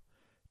HOPE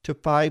to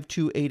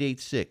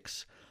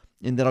 52886.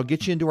 And then I'll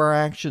get you into our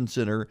Action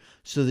Center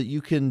so that you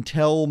can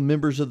tell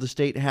members of the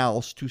State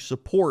House to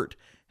support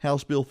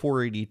House Bill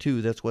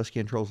 482, that's Wes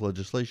Cantrell's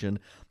legislation,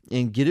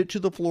 and get it to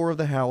the floor of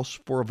the House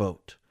for a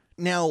vote.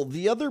 Now,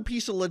 the other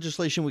piece of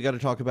legislation we got to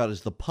talk about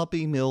is the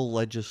puppy mill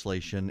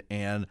legislation,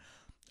 and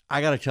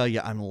I got to tell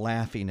you, I'm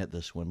laughing at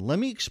this one. Let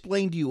me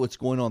explain to you what's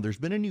going on. There's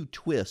been a new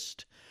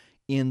twist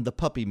in the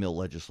puppy mill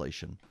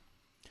legislation.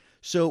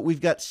 So we've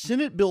got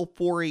Senate Bill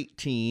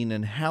 418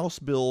 and House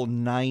Bill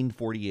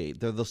 948.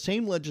 They're the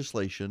same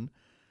legislation.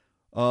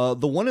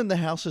 The one in the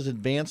House has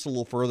advanced a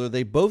little further.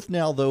 They both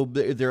now, though,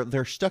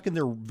 they're stuck in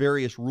their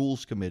various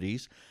rules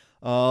committees.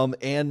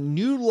 And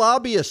new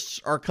lobbyists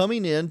are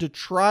coming in to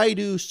try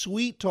to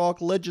sweet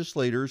talk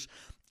legislators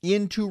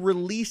into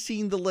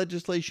releasing the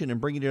legislation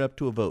and bringing it up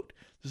to a vote.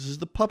 This is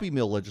the puppy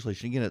mill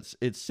legislation. Again,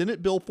 it's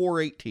Senate Bill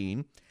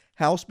 418,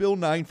 House Bill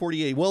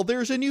 948. Well,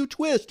 there's a new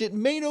twist. It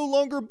may no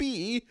longer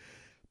be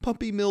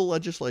puppy mill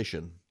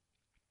legislation.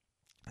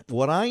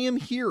 What I am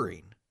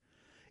hearing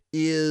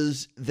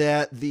is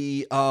that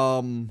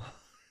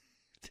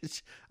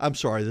I'm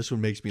sorry, this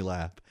one makes me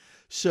laugh.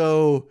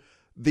 So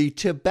the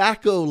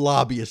tobacco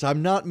lobbyists,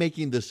 I'm not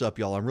making this up,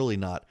 y'all. I'm really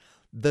not.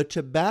 The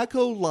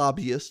tobacco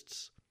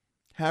lobbyists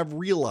have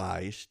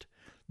realized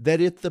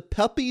that if the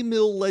puppy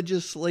mill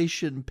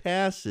legislation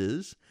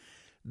passes,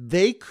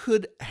 they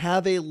could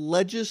have a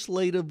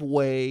legislative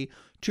way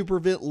to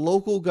prevent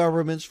local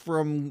governments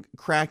from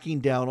cracking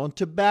down on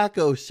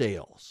tobacco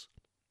sales.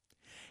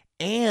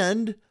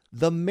 And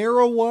the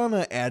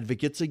marijuana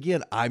advocates,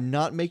 again, I'm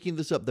not making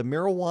this up, the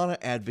marijuana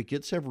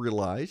advocates have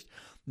realized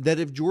that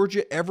if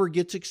Georgia ever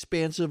gets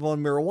expansive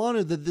on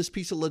marijuana, that this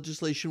piece of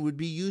legislation would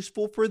be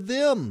useful for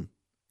them.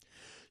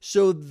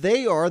 So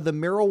the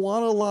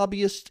marijuana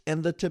lobbyists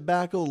and the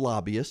tobacco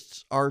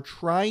lobbyists are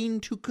trying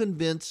to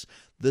convince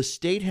the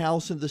state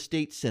House and the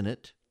state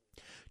Senate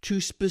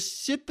to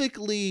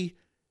specifically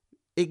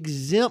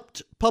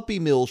exempt puppy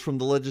mills from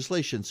the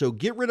legislation. So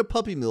get rid of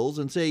puppy mills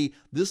and say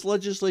this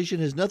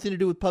legislation has nothing to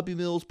do with puppy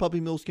mills. Puppy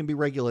mills can be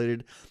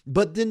regulated,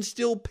 but then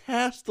still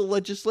pass the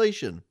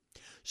legislation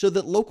so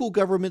that local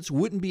governments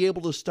wouldn't be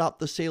able to stop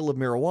the sale of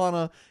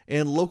marijuana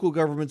and local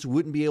governments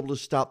wouldn't be able to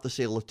stop the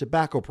sale of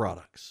tobacco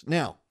products.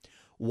 Now,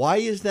 why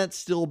is that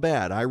still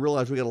bad? I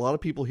realize we got a lot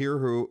of people here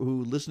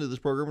who listen to this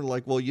program and are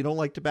like, well, you don't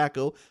like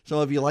tobacco. Some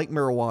of you like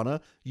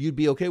marijuana. You'd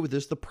be okay with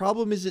this. The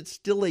problem is it's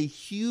still a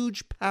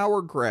huge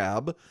power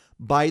grab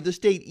by the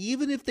state.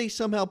 Even if they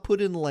somehow put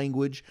in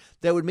language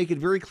that would make it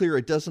very clear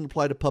it doesn't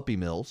apply to puppy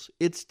mills,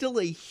 it's still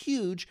a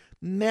huge,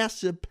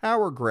 massive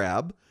power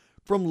grab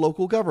from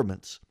local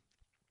governments.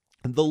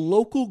 And the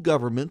local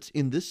governments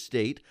in this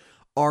state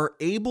are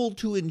able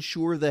to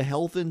ensure the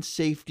health and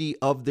safety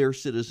of their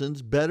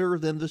citizens better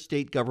than the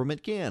state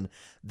government can.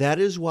 That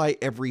is why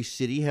every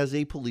city has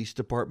a police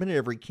department,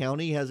 every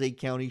county has a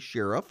county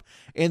sheriff,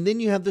 and then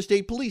you have the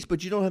state police,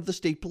 but you don't have the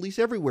state police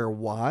everywhere.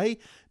 Why?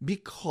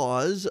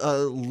 Because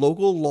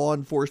local law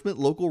enforcement,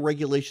 local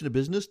regulation of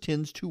business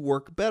tends to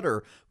work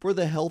better for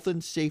the health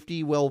and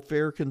safety,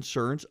 welfare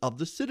concerns of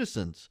the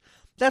citizens.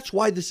 That's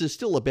why this is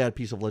still a bad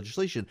piece of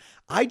legislation.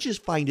 I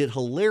just find it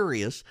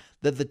hilarious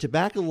that the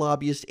tobacco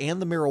lobbyists and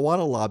the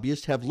marijuana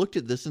lobbyists have looked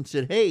at this and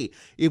said, hey,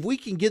 if we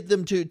can get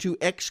them to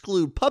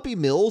exclude puppy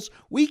mills,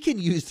 we can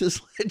use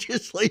this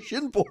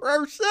legislation for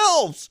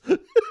ourselves.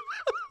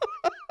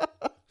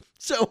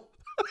 So,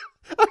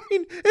 I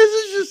mean,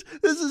 this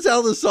is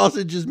how the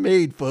sausage is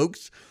made,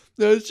 folks.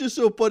 It's just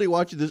so funny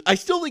watching this. I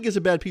still think it's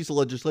a bad piece of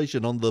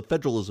legislation on the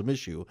federalism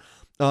issue.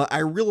 I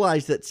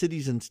realize that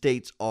cities and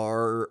states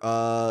are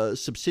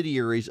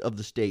subsidiaries of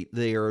the state.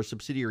 They are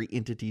subsidiary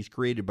entities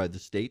created by the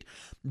state.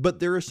 But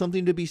there is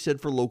something to be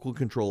said for local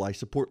control. I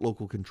support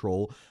local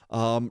control.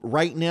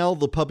 Right now,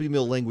 the puppy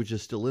mill language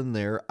is still in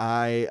there.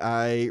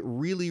 I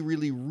really,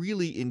 really,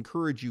 really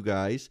encourage you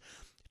guys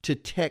to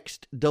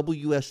text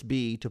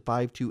WSB to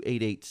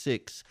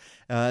 52886.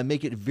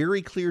 Make it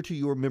very clear to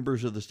your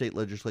members of the state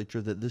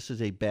legislature that this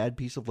is a bad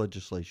piece of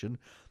legislation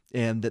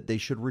and that they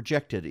should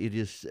reject it. It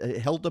is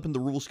held up in the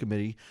Rules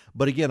Committee.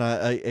 But again,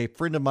 a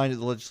friend of mine at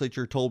the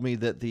legislature told me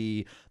that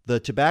the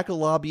tobacco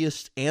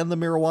lobbyists and the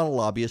marijuana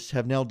lobbyists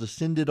have now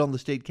descended on the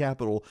state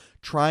capitol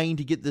trying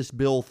to get this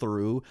bill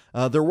through.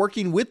 They're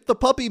working with the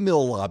puppy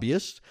mill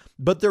lobbyists,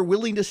 but they're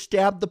willing to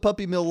stab the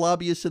puppy mill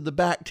lobbyists in the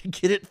back to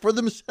get it for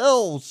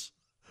themselves.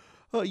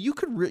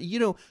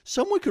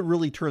 Someone could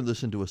really turn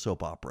this into a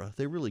soap opera.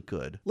 They really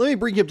could. Let me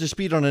bring you up to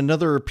speed on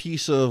another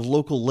piece of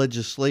local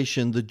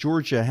legislation. The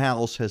Georgia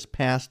House has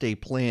passed a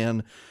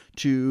plan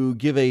to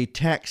give a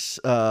tax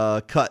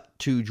cut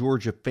to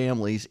Georgia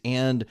families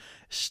and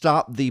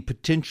stop the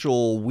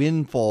potential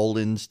windfall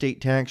in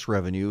state tax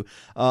revenue.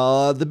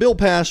 The bill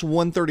passed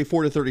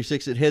 134 to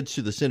 36. It heads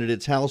to the Senate.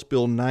 It's House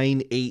Bill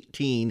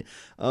 918.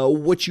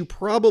 What you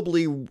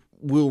probably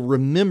will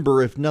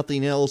remember, if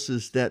nothing else,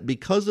 is that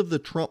because of the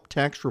Trump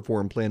tax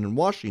reform plan in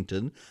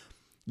Washington,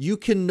 you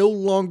can no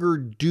longer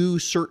do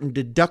certain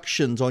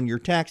deductions on your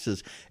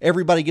taxes.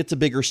 Everybody gets a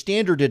bigger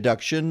standard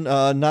deduction.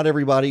 Not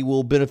everybody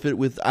will benefit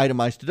with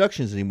itemized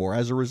deductions anymore.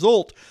 As a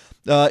result,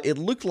 it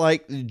looked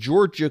like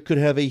Georgia could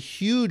have a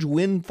huge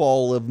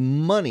windfall of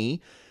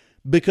money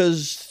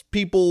because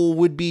people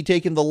would be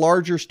taking the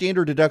larger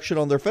standard deduction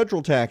on their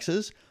federal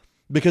taxes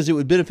because it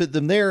would benefit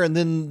them there, and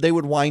then they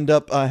would wind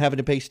up having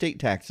to pay state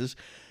taxes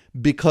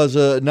because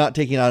not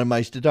taking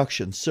itemized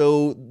deductions.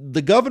 So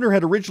the governor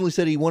had originally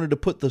said he wanted to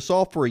put this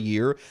off for a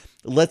year.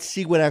 Let's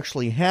see what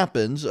actually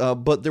happens.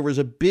 But there was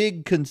a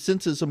big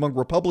consensus among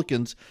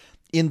Republicans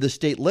in the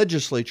state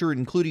legislature,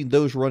 including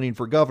those running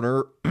for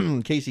governor,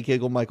 Casey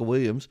Cagle, Michael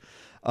Williams,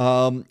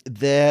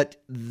 that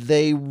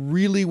they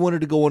really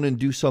wanted to go on and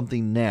do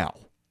something now.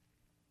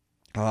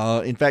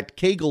 In fact,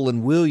 Cagle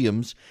and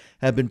Williams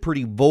have been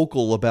pretty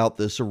vocal about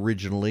this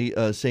originally,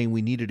 saying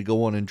we needed to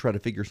go on and try to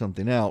figure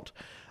something out.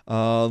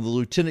 The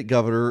lieutenant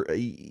governor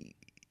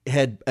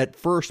had at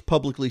first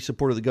publicly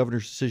supported the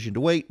governor's decision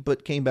to wait,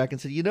 but came back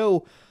and said,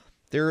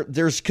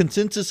 there's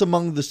consensus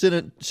among the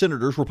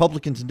senators,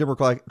 Republicans and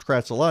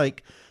Democrats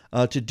alike,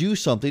 to do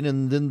something.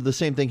 And then the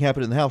same thing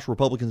happened in the House.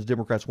 Republicans and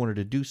Democrats wanted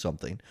to do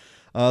something.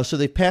 So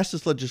they passed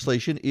this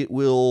legislation. It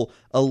will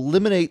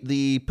eliminate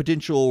the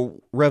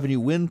potential revenue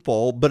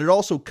windfall, but it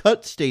also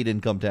cuts state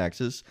income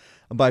taxes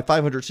by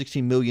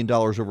 $516 million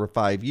over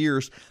 5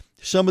 years.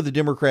 Some of the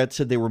Democrats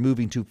said they were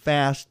moving too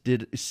fast,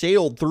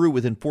 sailed through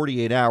within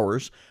 48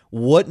 hours,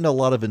 wasn't a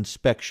lot of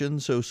inspection.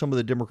 So some of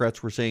the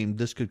Democrats were saying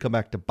this could come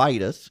back to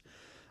bite us,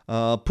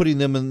 putting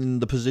them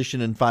in the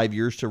position in 5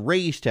 years to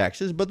raise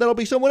taxes, but that'll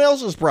be someone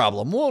else's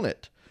problem, won't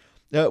it?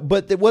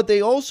 But what they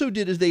also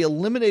did is they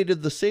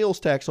eliminated the sales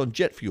tax on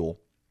jet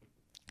fuel.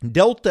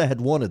 Delta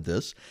had wanted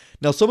this.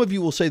 Now, some of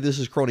you will say this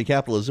is crony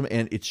capitalism,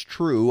 and it's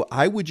true.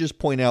 I would just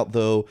point out,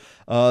 though,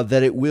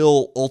 that it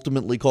will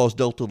ultimately cause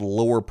Delta to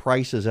lower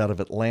prices out of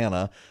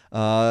Atlanta.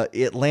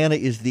 Atlanta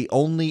is the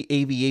only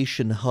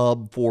aviation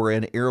hub for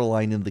an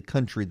airline in the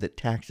country that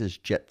taxes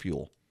jet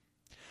fuel.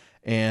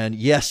 And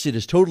yes, it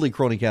is totally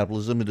crony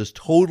capitalism. It is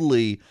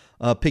totally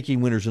picking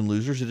winners and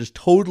losers. It is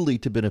totally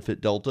to benefit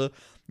Delta.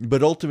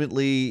 But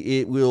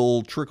ultimately,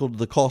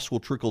 the cost will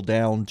trickle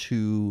down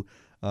to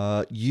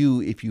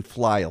you if you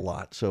fly a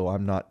lot. So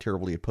I'm not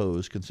terribly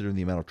opposed considering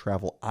the amount of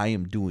travel I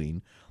am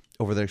doing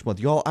over the next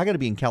month. Y'all, I got to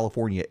be in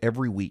California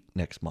every week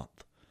next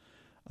month.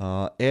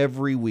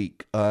 Every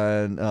week.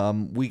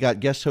 And we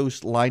got guest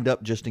hosts lined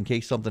up just in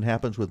case something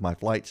happens with my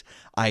flights.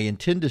 I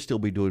intend to still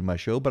be doing my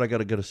show, but I got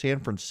to go to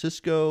San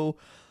Francisco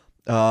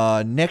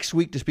next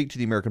week to speak to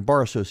the American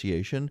Bar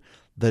Association.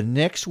 The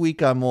next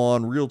week I'm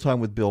on Real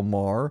Time with Bill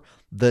Maher.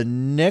 The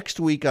next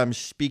week I'm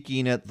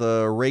speaking at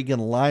the Reagan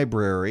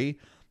Library.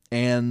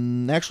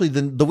 And actually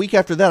the week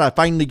after that I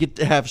finally get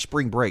to have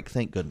spring break,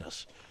 thank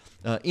goodness.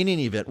 In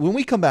any event, when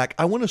we come back,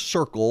 I want to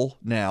circle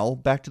now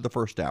back to the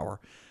first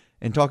hour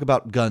and talk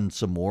about guns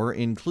some more,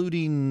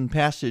 including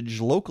passage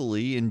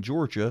locally in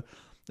Georgia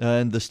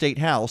and the state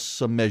house,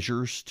 some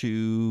measures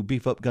to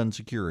beef up gun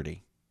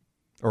security.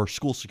 Or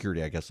school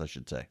security, I guess I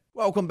should say.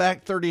 Welcome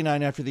back.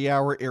 39 after the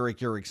hour.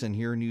 Erick Erickson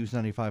here. News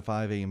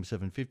 95.5 AM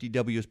 750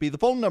 WSB. The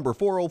phone number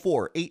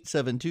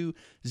 404-872-0750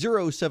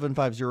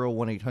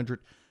 1-800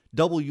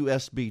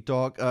 WSB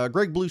Talk.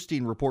 Greg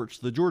Bluestein reports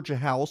the Georgia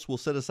House will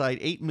set aside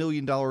 $8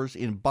 million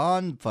in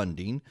bond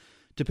funding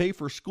to pay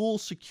for school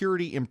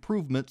security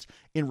improvements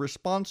in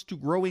response to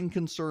growing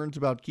concerns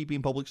about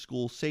keeping public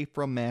schools safe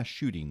from mass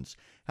shootings.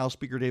 House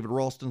Speaker David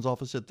Ralston's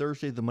office said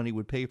Thursday the money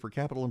would pay for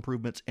capital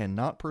improvements and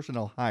not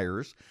personnel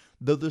hires.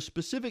 Though the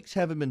specifics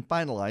haven't been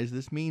finalized,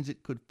 this means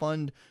it could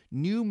fund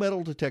new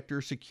metal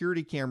detectors,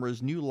 security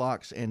cameras, new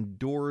locks and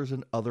doors,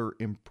 and other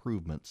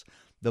improvements.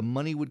 The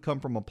money would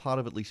come from a pot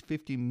of at least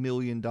 $50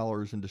 million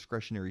in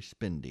discretionary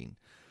spending.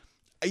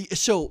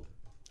 So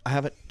I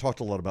haven't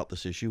talked a lot about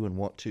this issue and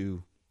want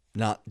to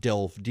not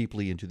delve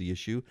deeply into the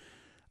issue.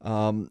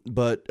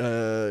 But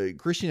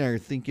Christy and I are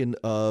thinking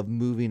of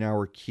moving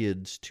our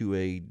kids to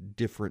a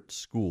different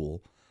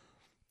school.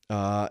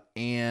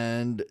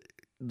 And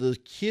the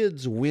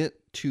kids went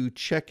to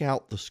check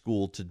out the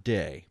school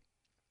today.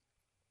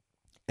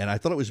 And I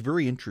thought it was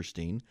very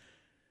interesting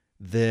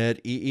that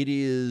it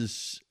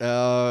is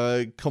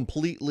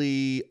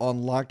completely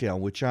on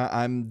lockdown, which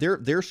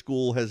their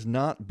school has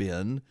not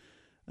been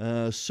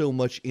so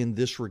much in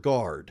this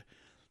regard.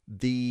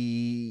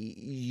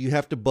 You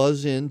have to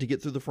buzz in to get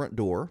through the front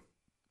door,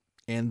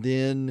 and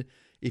then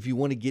if you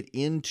want to get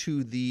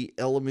into the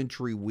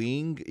elementary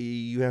wing,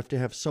 you have to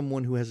have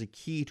someone who has a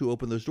key to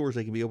open those doors.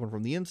 They can be open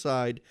from the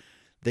inside.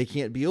 They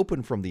can't be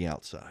open from the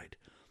outside.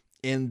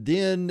 And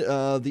then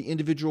the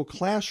individual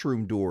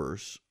classroom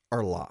doors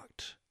are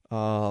locked.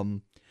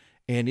 And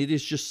it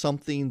is just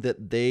something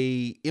that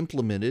they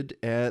implemented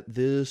at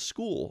this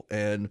school.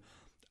 And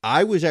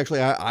I was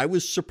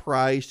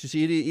surprised to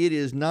see it. It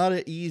is not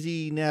an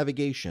easy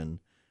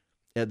navigation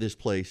at this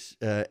place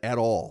at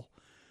all.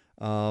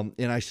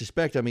 And I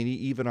suspect,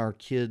 even our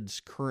kids'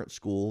 current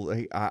school,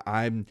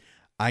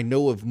 I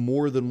know of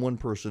more than one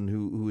person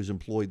who is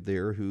employed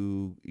there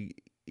who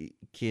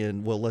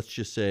can, well, let's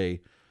just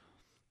say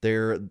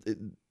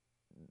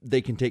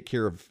they can take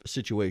care of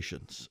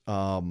situations.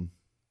 One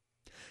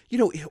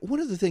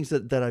of the things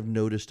that I've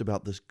noticed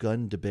about this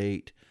gun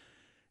debate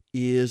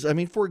is,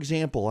 for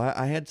example,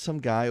 I had some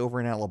guy over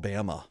in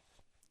Alabama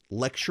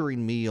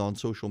lecturing me on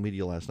social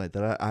media last night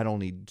that I don't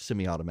need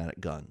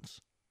semi-automatic guns.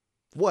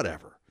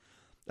 Whatever.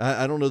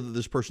 I don't know that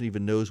this person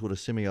even knows what a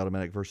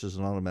semi-automatic versus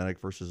an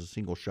automatic versus a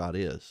single shot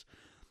is.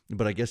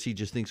 But I guess he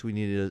just thinks we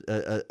need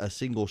a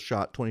single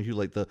shot 22,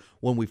 like the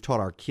one we've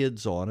taught our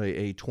kids on,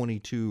 a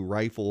 22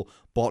 rifle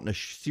bought in a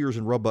Sears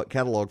and Roebuck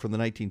catalog from the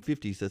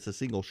 1950s. That's a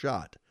single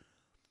shot.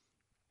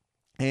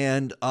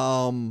 And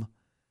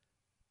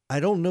I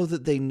don't know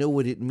that they know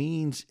what it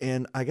means.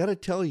 And I got to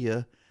tell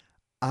you,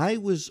 I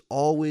was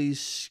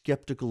always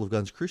skeptical of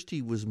guns. Christy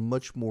was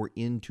much more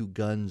into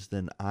guns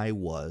than I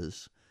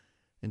was.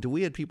 Until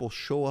we had people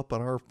show up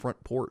on our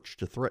front porch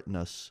to threaten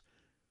us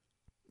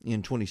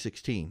in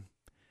 2016.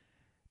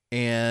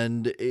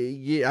 And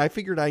I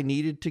figured I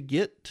needed to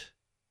get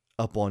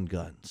up on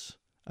guns.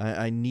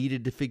 I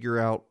needed to figure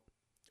out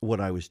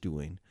what I was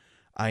doing.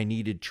 I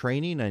needed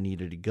training. I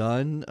needed a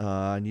gun.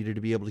 I needed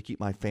to be able to keep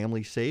my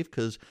family safe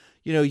because,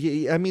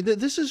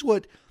 this is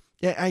what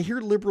I hear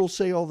liberals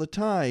say all the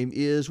time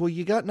is, well,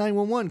 you got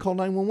 911, call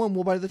 911.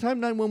 Well, by the time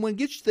 911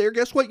 gets you there,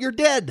 guess what? You're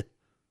dead.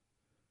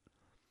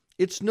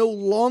 It's no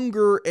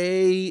longer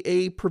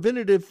a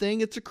preventative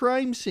thing. It's a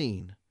crime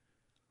scene.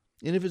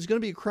 And if it's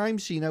going to be a crime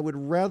scene, I would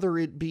rather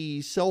it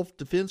be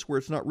self-defense where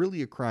it's not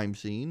really a crime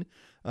scene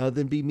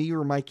than be me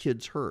or my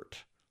kids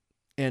hurt.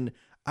 And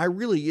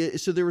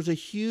so there was a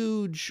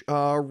huge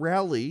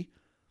rally.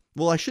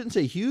 Well, I shouldn't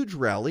say huge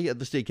rally at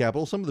the state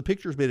capitol. Some of the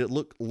pictures made it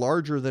look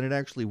larger than it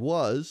actually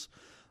was.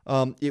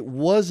 It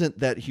wasn't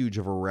that huge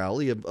of a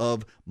rally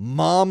of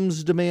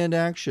moms demand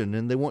action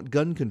and they want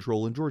gun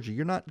control in Georgia.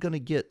 You're not going to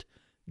get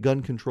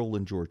gun control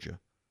in Georgia.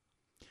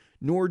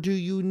 Nor do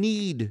you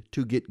need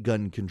to get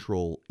gun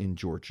control in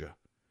Georgia.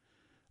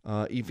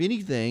 If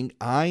anything,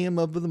 I am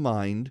of the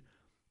mind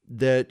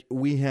that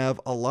we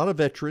have a lot of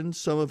veterans,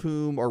 some of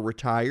whom are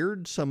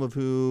retired, some of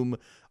whom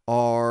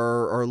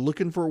are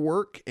looking for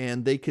work,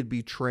 and they could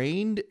be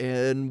trained,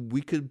 and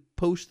we could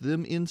post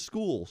them in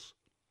schools.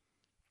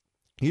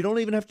 You don't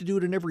even have to do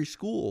it in every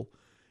school.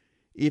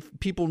 If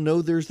people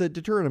know there's that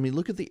deterrent. I mean,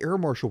 look at the Air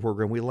Marshal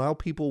program. We allow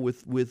people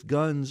with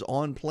guns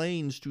on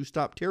planes to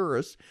stop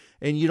terrorists,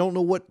 and you don't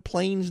know what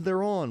planes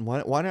they're on.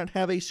 Why not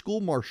have a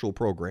school marshal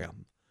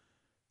program?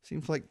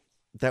 Seems like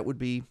that would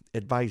be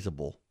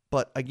advisable.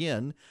 But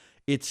again,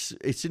 it's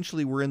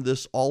essentially we're in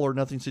this all or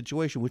nothing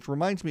situation, which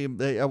reminds me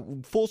of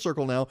full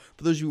circle now.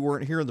 For those of you who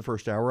weren't here in the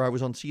first hour, I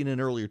was on CNN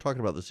earlier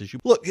talking about this issue.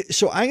 Look,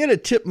 so I'm going to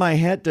tip my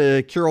hat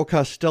to Carol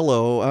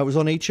Costello. I was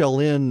on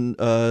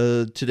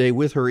HLN today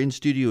with her in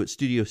studio at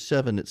Studio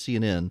 7 at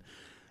CNN,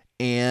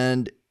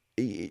 and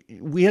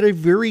we had a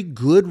very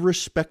good,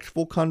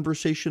 respectful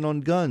conversation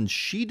on guns.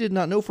 She did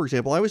not know, for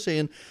example, I was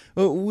saying,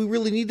 we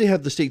really need to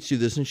have the states do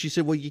this. And she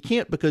said, well, you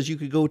can't because you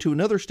could go to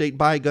another state,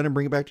 buy a gun, and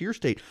bring it back to your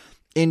state.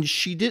 And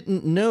she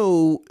didn't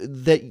know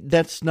that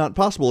that's not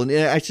possible. And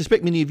I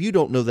suspect many of you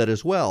don't know that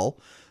as well.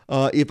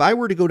 If I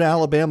were to go to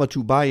Alabama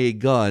to buy a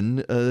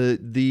gun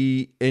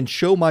and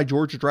show my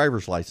Georgia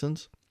driver's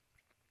license,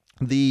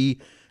 the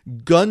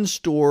gun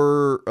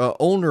store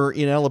owner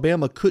in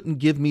Alabama couldn't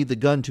give me the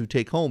gun to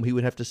take home. He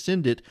would have to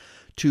send it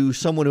to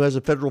someone who has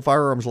a federal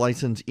firearms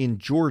license in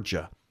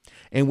Georgia,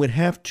 and would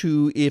have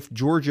to, if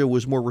Georgia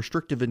was more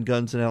restrictive in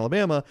guns than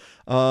Alabama,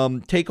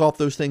 take off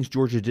those things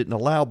Georgia didn't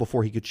allow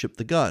before he could ship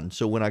the gun.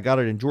 So when I got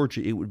it in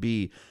Georgia, it would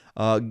be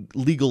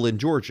legal in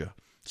Georgia.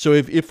 So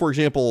if for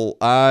example,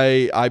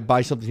 I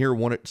buy something here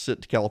and want it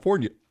sent to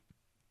California,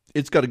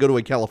 it's got to go to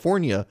a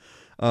California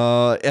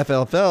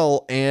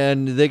FFL,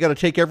 and they got to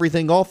take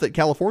everything off that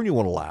California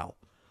won't allow.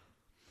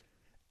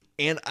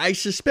 And I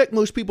suspect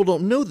most people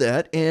don't know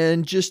that,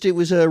 and it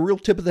was a real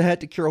tip of the hat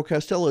to Carol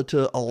Costello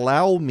to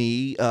allow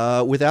me,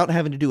 without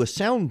having to do a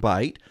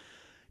soundbite,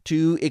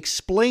 to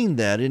explain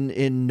that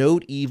and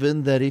note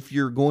even that if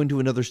you're going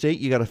to another state,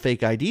 you got a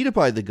fake ID to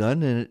buy the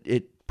gun, and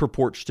it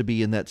purports to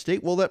be in that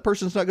state. Well, that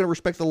person's not going to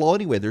respect the law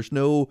anyway.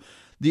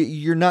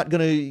 You're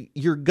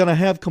going to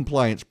have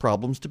compliance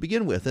problems to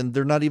begin with, and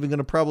they're not even going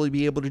to probably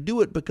be able to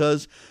do it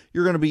because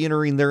you're going to be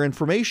entering their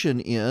information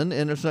in,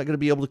 and it's not going to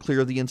be able to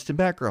clear the instant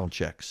background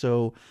check.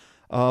 So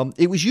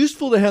it was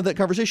useful to have that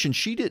conversation.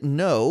 She didn't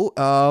know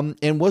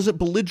and wasn't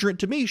belligerent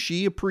to me.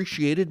 She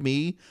appreciated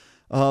me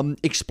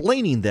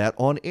explaining that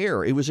on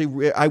air.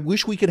 I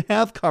wish we could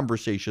have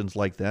conversations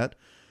like that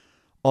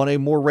on a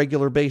more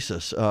regular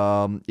basis.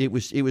 It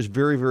was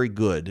very, very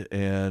good,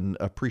 and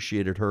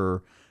appreciated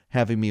her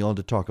having me on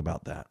to talk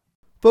about that.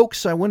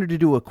 Folks, I wanted to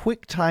do a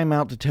quick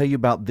timeout to tell you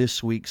about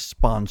this week's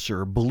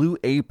sponsor, Blue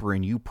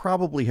Apron. You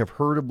probably have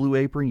heard of Blue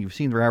Apron. You've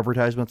seen their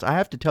advertisements. I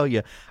have to tell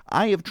you,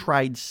 I have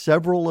tried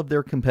several of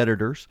their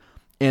competitors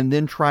and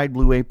then tried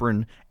Blue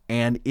Apron,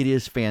 and it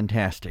is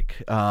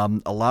fantastic.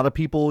 A lot of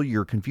people,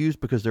 you're confused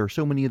because there are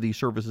so many of these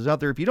services out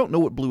there. If you don't know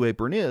what Blue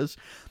Apron is,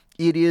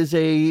 it is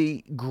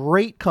a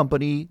great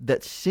company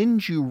that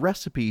sends you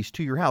recipes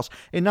to your house,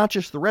 and not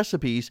just the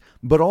recipes,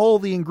 but all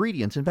the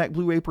ingredients. In fact,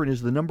 Blue Apron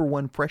is the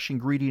 #1 fresh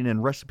ingredient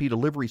and recipe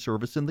delivery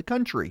service in the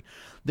country.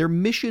 Their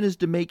mission is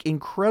to make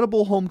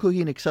incredible home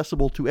cooking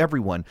accessible to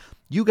everyone.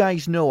 You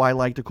guys know I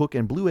like to cook,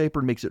 and Blue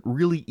Apron makes it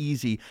really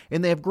easy,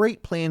 and they have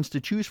great plans to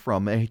choose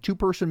from. A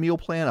 2-person meal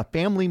plan, a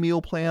family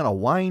meal plan, a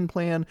wine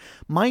plan.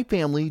 My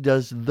family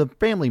does the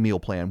family meal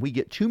plan. We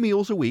get 2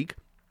 meals a week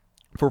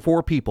for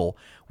 4 people.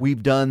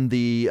 We've done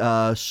the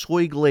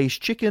soy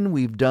glazed chicken.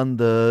 We've done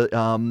the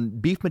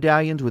beef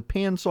medallions with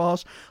pan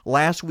sauce.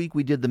 Last week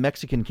we did the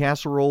Mexican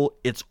casserole.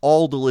 It's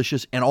all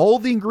delicious, and all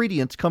the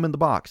ingredients come in the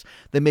box.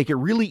 They make it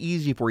really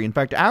easy for you. In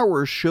fact,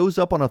 ours shows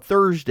up on a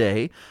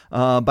Thursday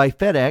by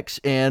FedEx,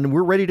 and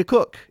we're ready to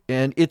cook,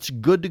 and it's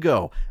good to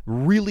go.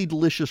 Really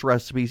delicious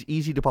recipes,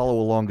 easy to follow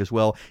along as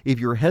well. If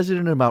you're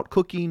hesitant about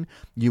cooking,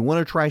 you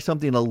want to try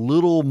something a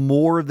little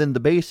more than the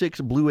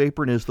basics, Blue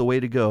Apron is the way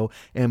to go.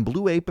 And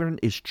Blue Apron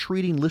is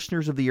treating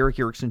listeners of the Erick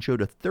Erickson Show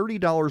to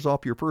 $30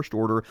 off your first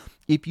order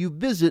if you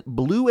visit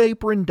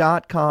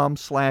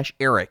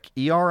blueapron.com/Erick,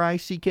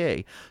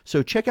 E-R-I-C-K.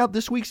 So check out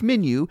this week's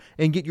menu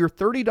and get your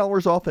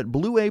 $30 off at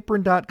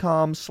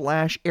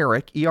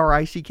blueapron.com/Erick,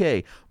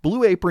 E-R-I-C-K.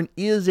 Blue Apron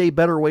is a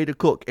better way to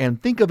cook.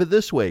 And think of it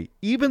this way,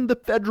 even the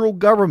federal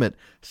government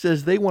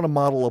says they want to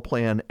model a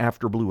plan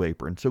after Blue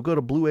Apron. So go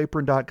to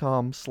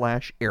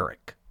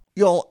blueapron.com/Erick.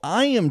 Y'all,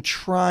 I am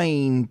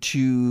trying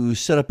to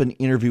set up an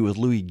interview with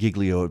Louis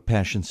Giglio at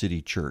Passion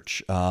City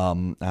Church.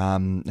 I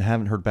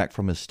haven't heard back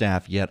from his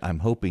staff yet. I'm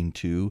hoping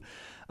to.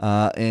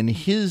 And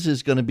his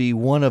is going to be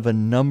one of a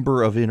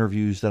number of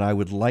interviews that I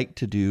would like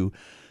to do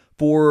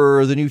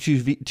for the new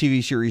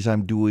TV series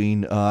I'm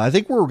doing. I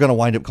think we're going to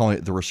wind up calling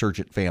it The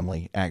Resurgent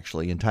Family,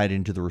 actually, and tied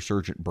into the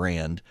Resurgent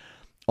brand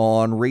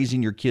on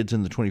raising your kids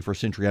in the 21st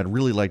century. I'd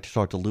really like to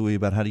talk to Louis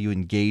about how do you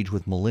engage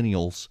with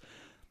millennials,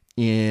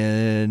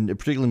 in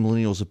particularly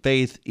millennials of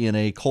faith, in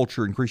a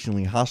culture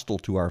increasingly hostile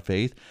to our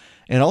faith,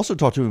 and also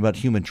talk to him about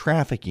human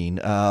trafficking.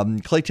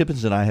 Clay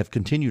Tippins and I have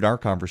continued our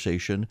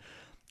conversation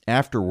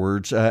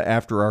afterwards,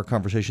 after our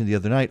conversation the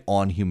other night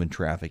on human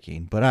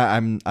trafficking. But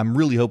I'm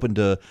really hoping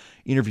to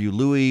interview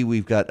Louis.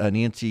 We've got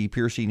Nancy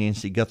Piercy,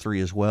 Nancy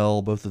Guthrie as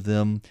well, both of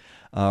them.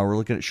 We're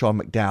looking at Sean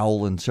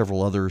McDowell and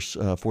several others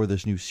for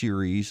this new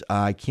series.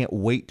 I can't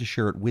wait to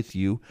share it with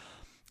you.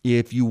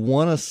 If you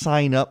want to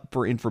sign up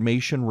for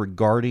information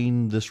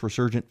regarding this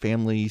Resurgent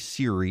Family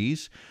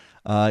series,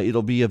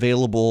 it'll be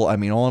available,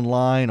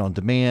 online, on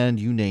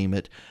demand, you name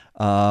it.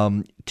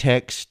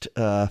 Text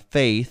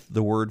faith,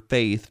 the word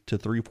faith, to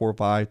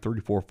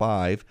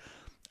 345-345.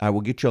 I will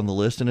get you on the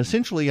list. And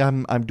essentially,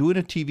 I'm doing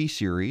a TV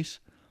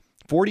series,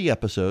 40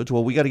 episodes.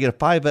 Well, we got to get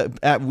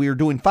we're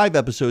doing 5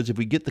 episodes. If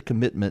we get the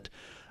commitment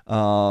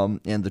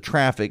and the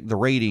traffic, the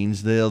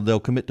ratings, they'll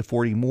commit to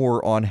 40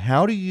 more on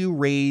how do you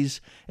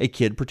raise a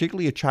kid,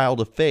 particularly a child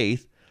of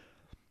faith,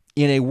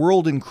 in a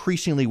world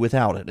increasingly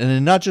without it.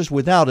 And not just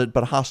without it,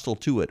 but hostile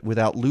to it,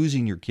 without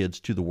losing your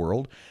kids to the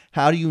world.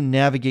 How do you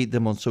navigate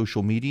them on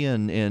social media,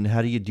 and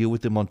how do you deal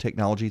with them on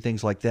technology,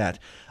 things like that.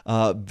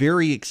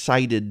 Very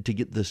excited to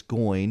get this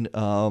going.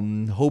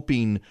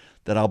 Hoping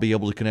that I'll be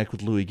able to connect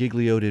with Louis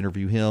Giglio to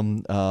interview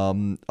him,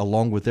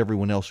 along with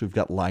everyone else we've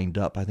got lined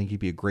up. I think he'd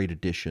be a great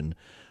addition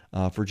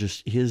for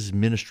just his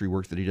ministry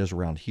work that he does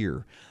around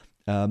here.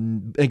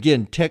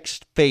 Again,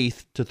 text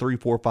faith to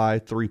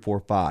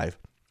 345-345.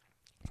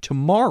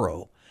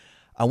 Tomorrow,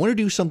 I want to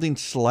do something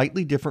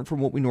slightly different from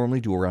what we normally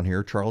do around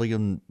here. Charlie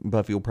and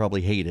Buffy will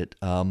probably hate it.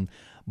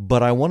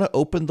 But I want to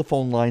open the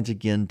phone lines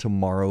again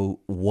tomorrow.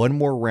 One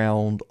more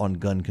round on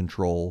gun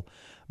control.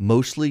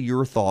 Mostly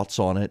your thoughts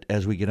on it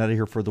as we get out of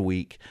here for the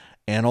week.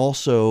 And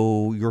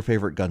also your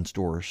favorite gun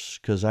stores,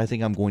 because I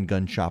think I'm going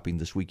gun shopping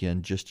this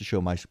weekend just to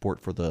show my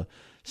support for the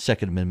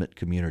Second Amendment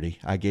community.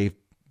 I gave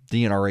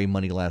the NRA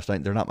money last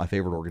night. They're not my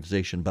favorite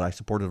organization, but I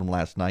supported them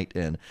last night,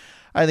 and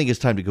I think it's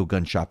time to go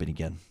gun shopping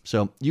again.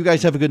 So you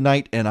guys have a good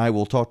night, and I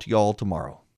will talk to you all tomorrow.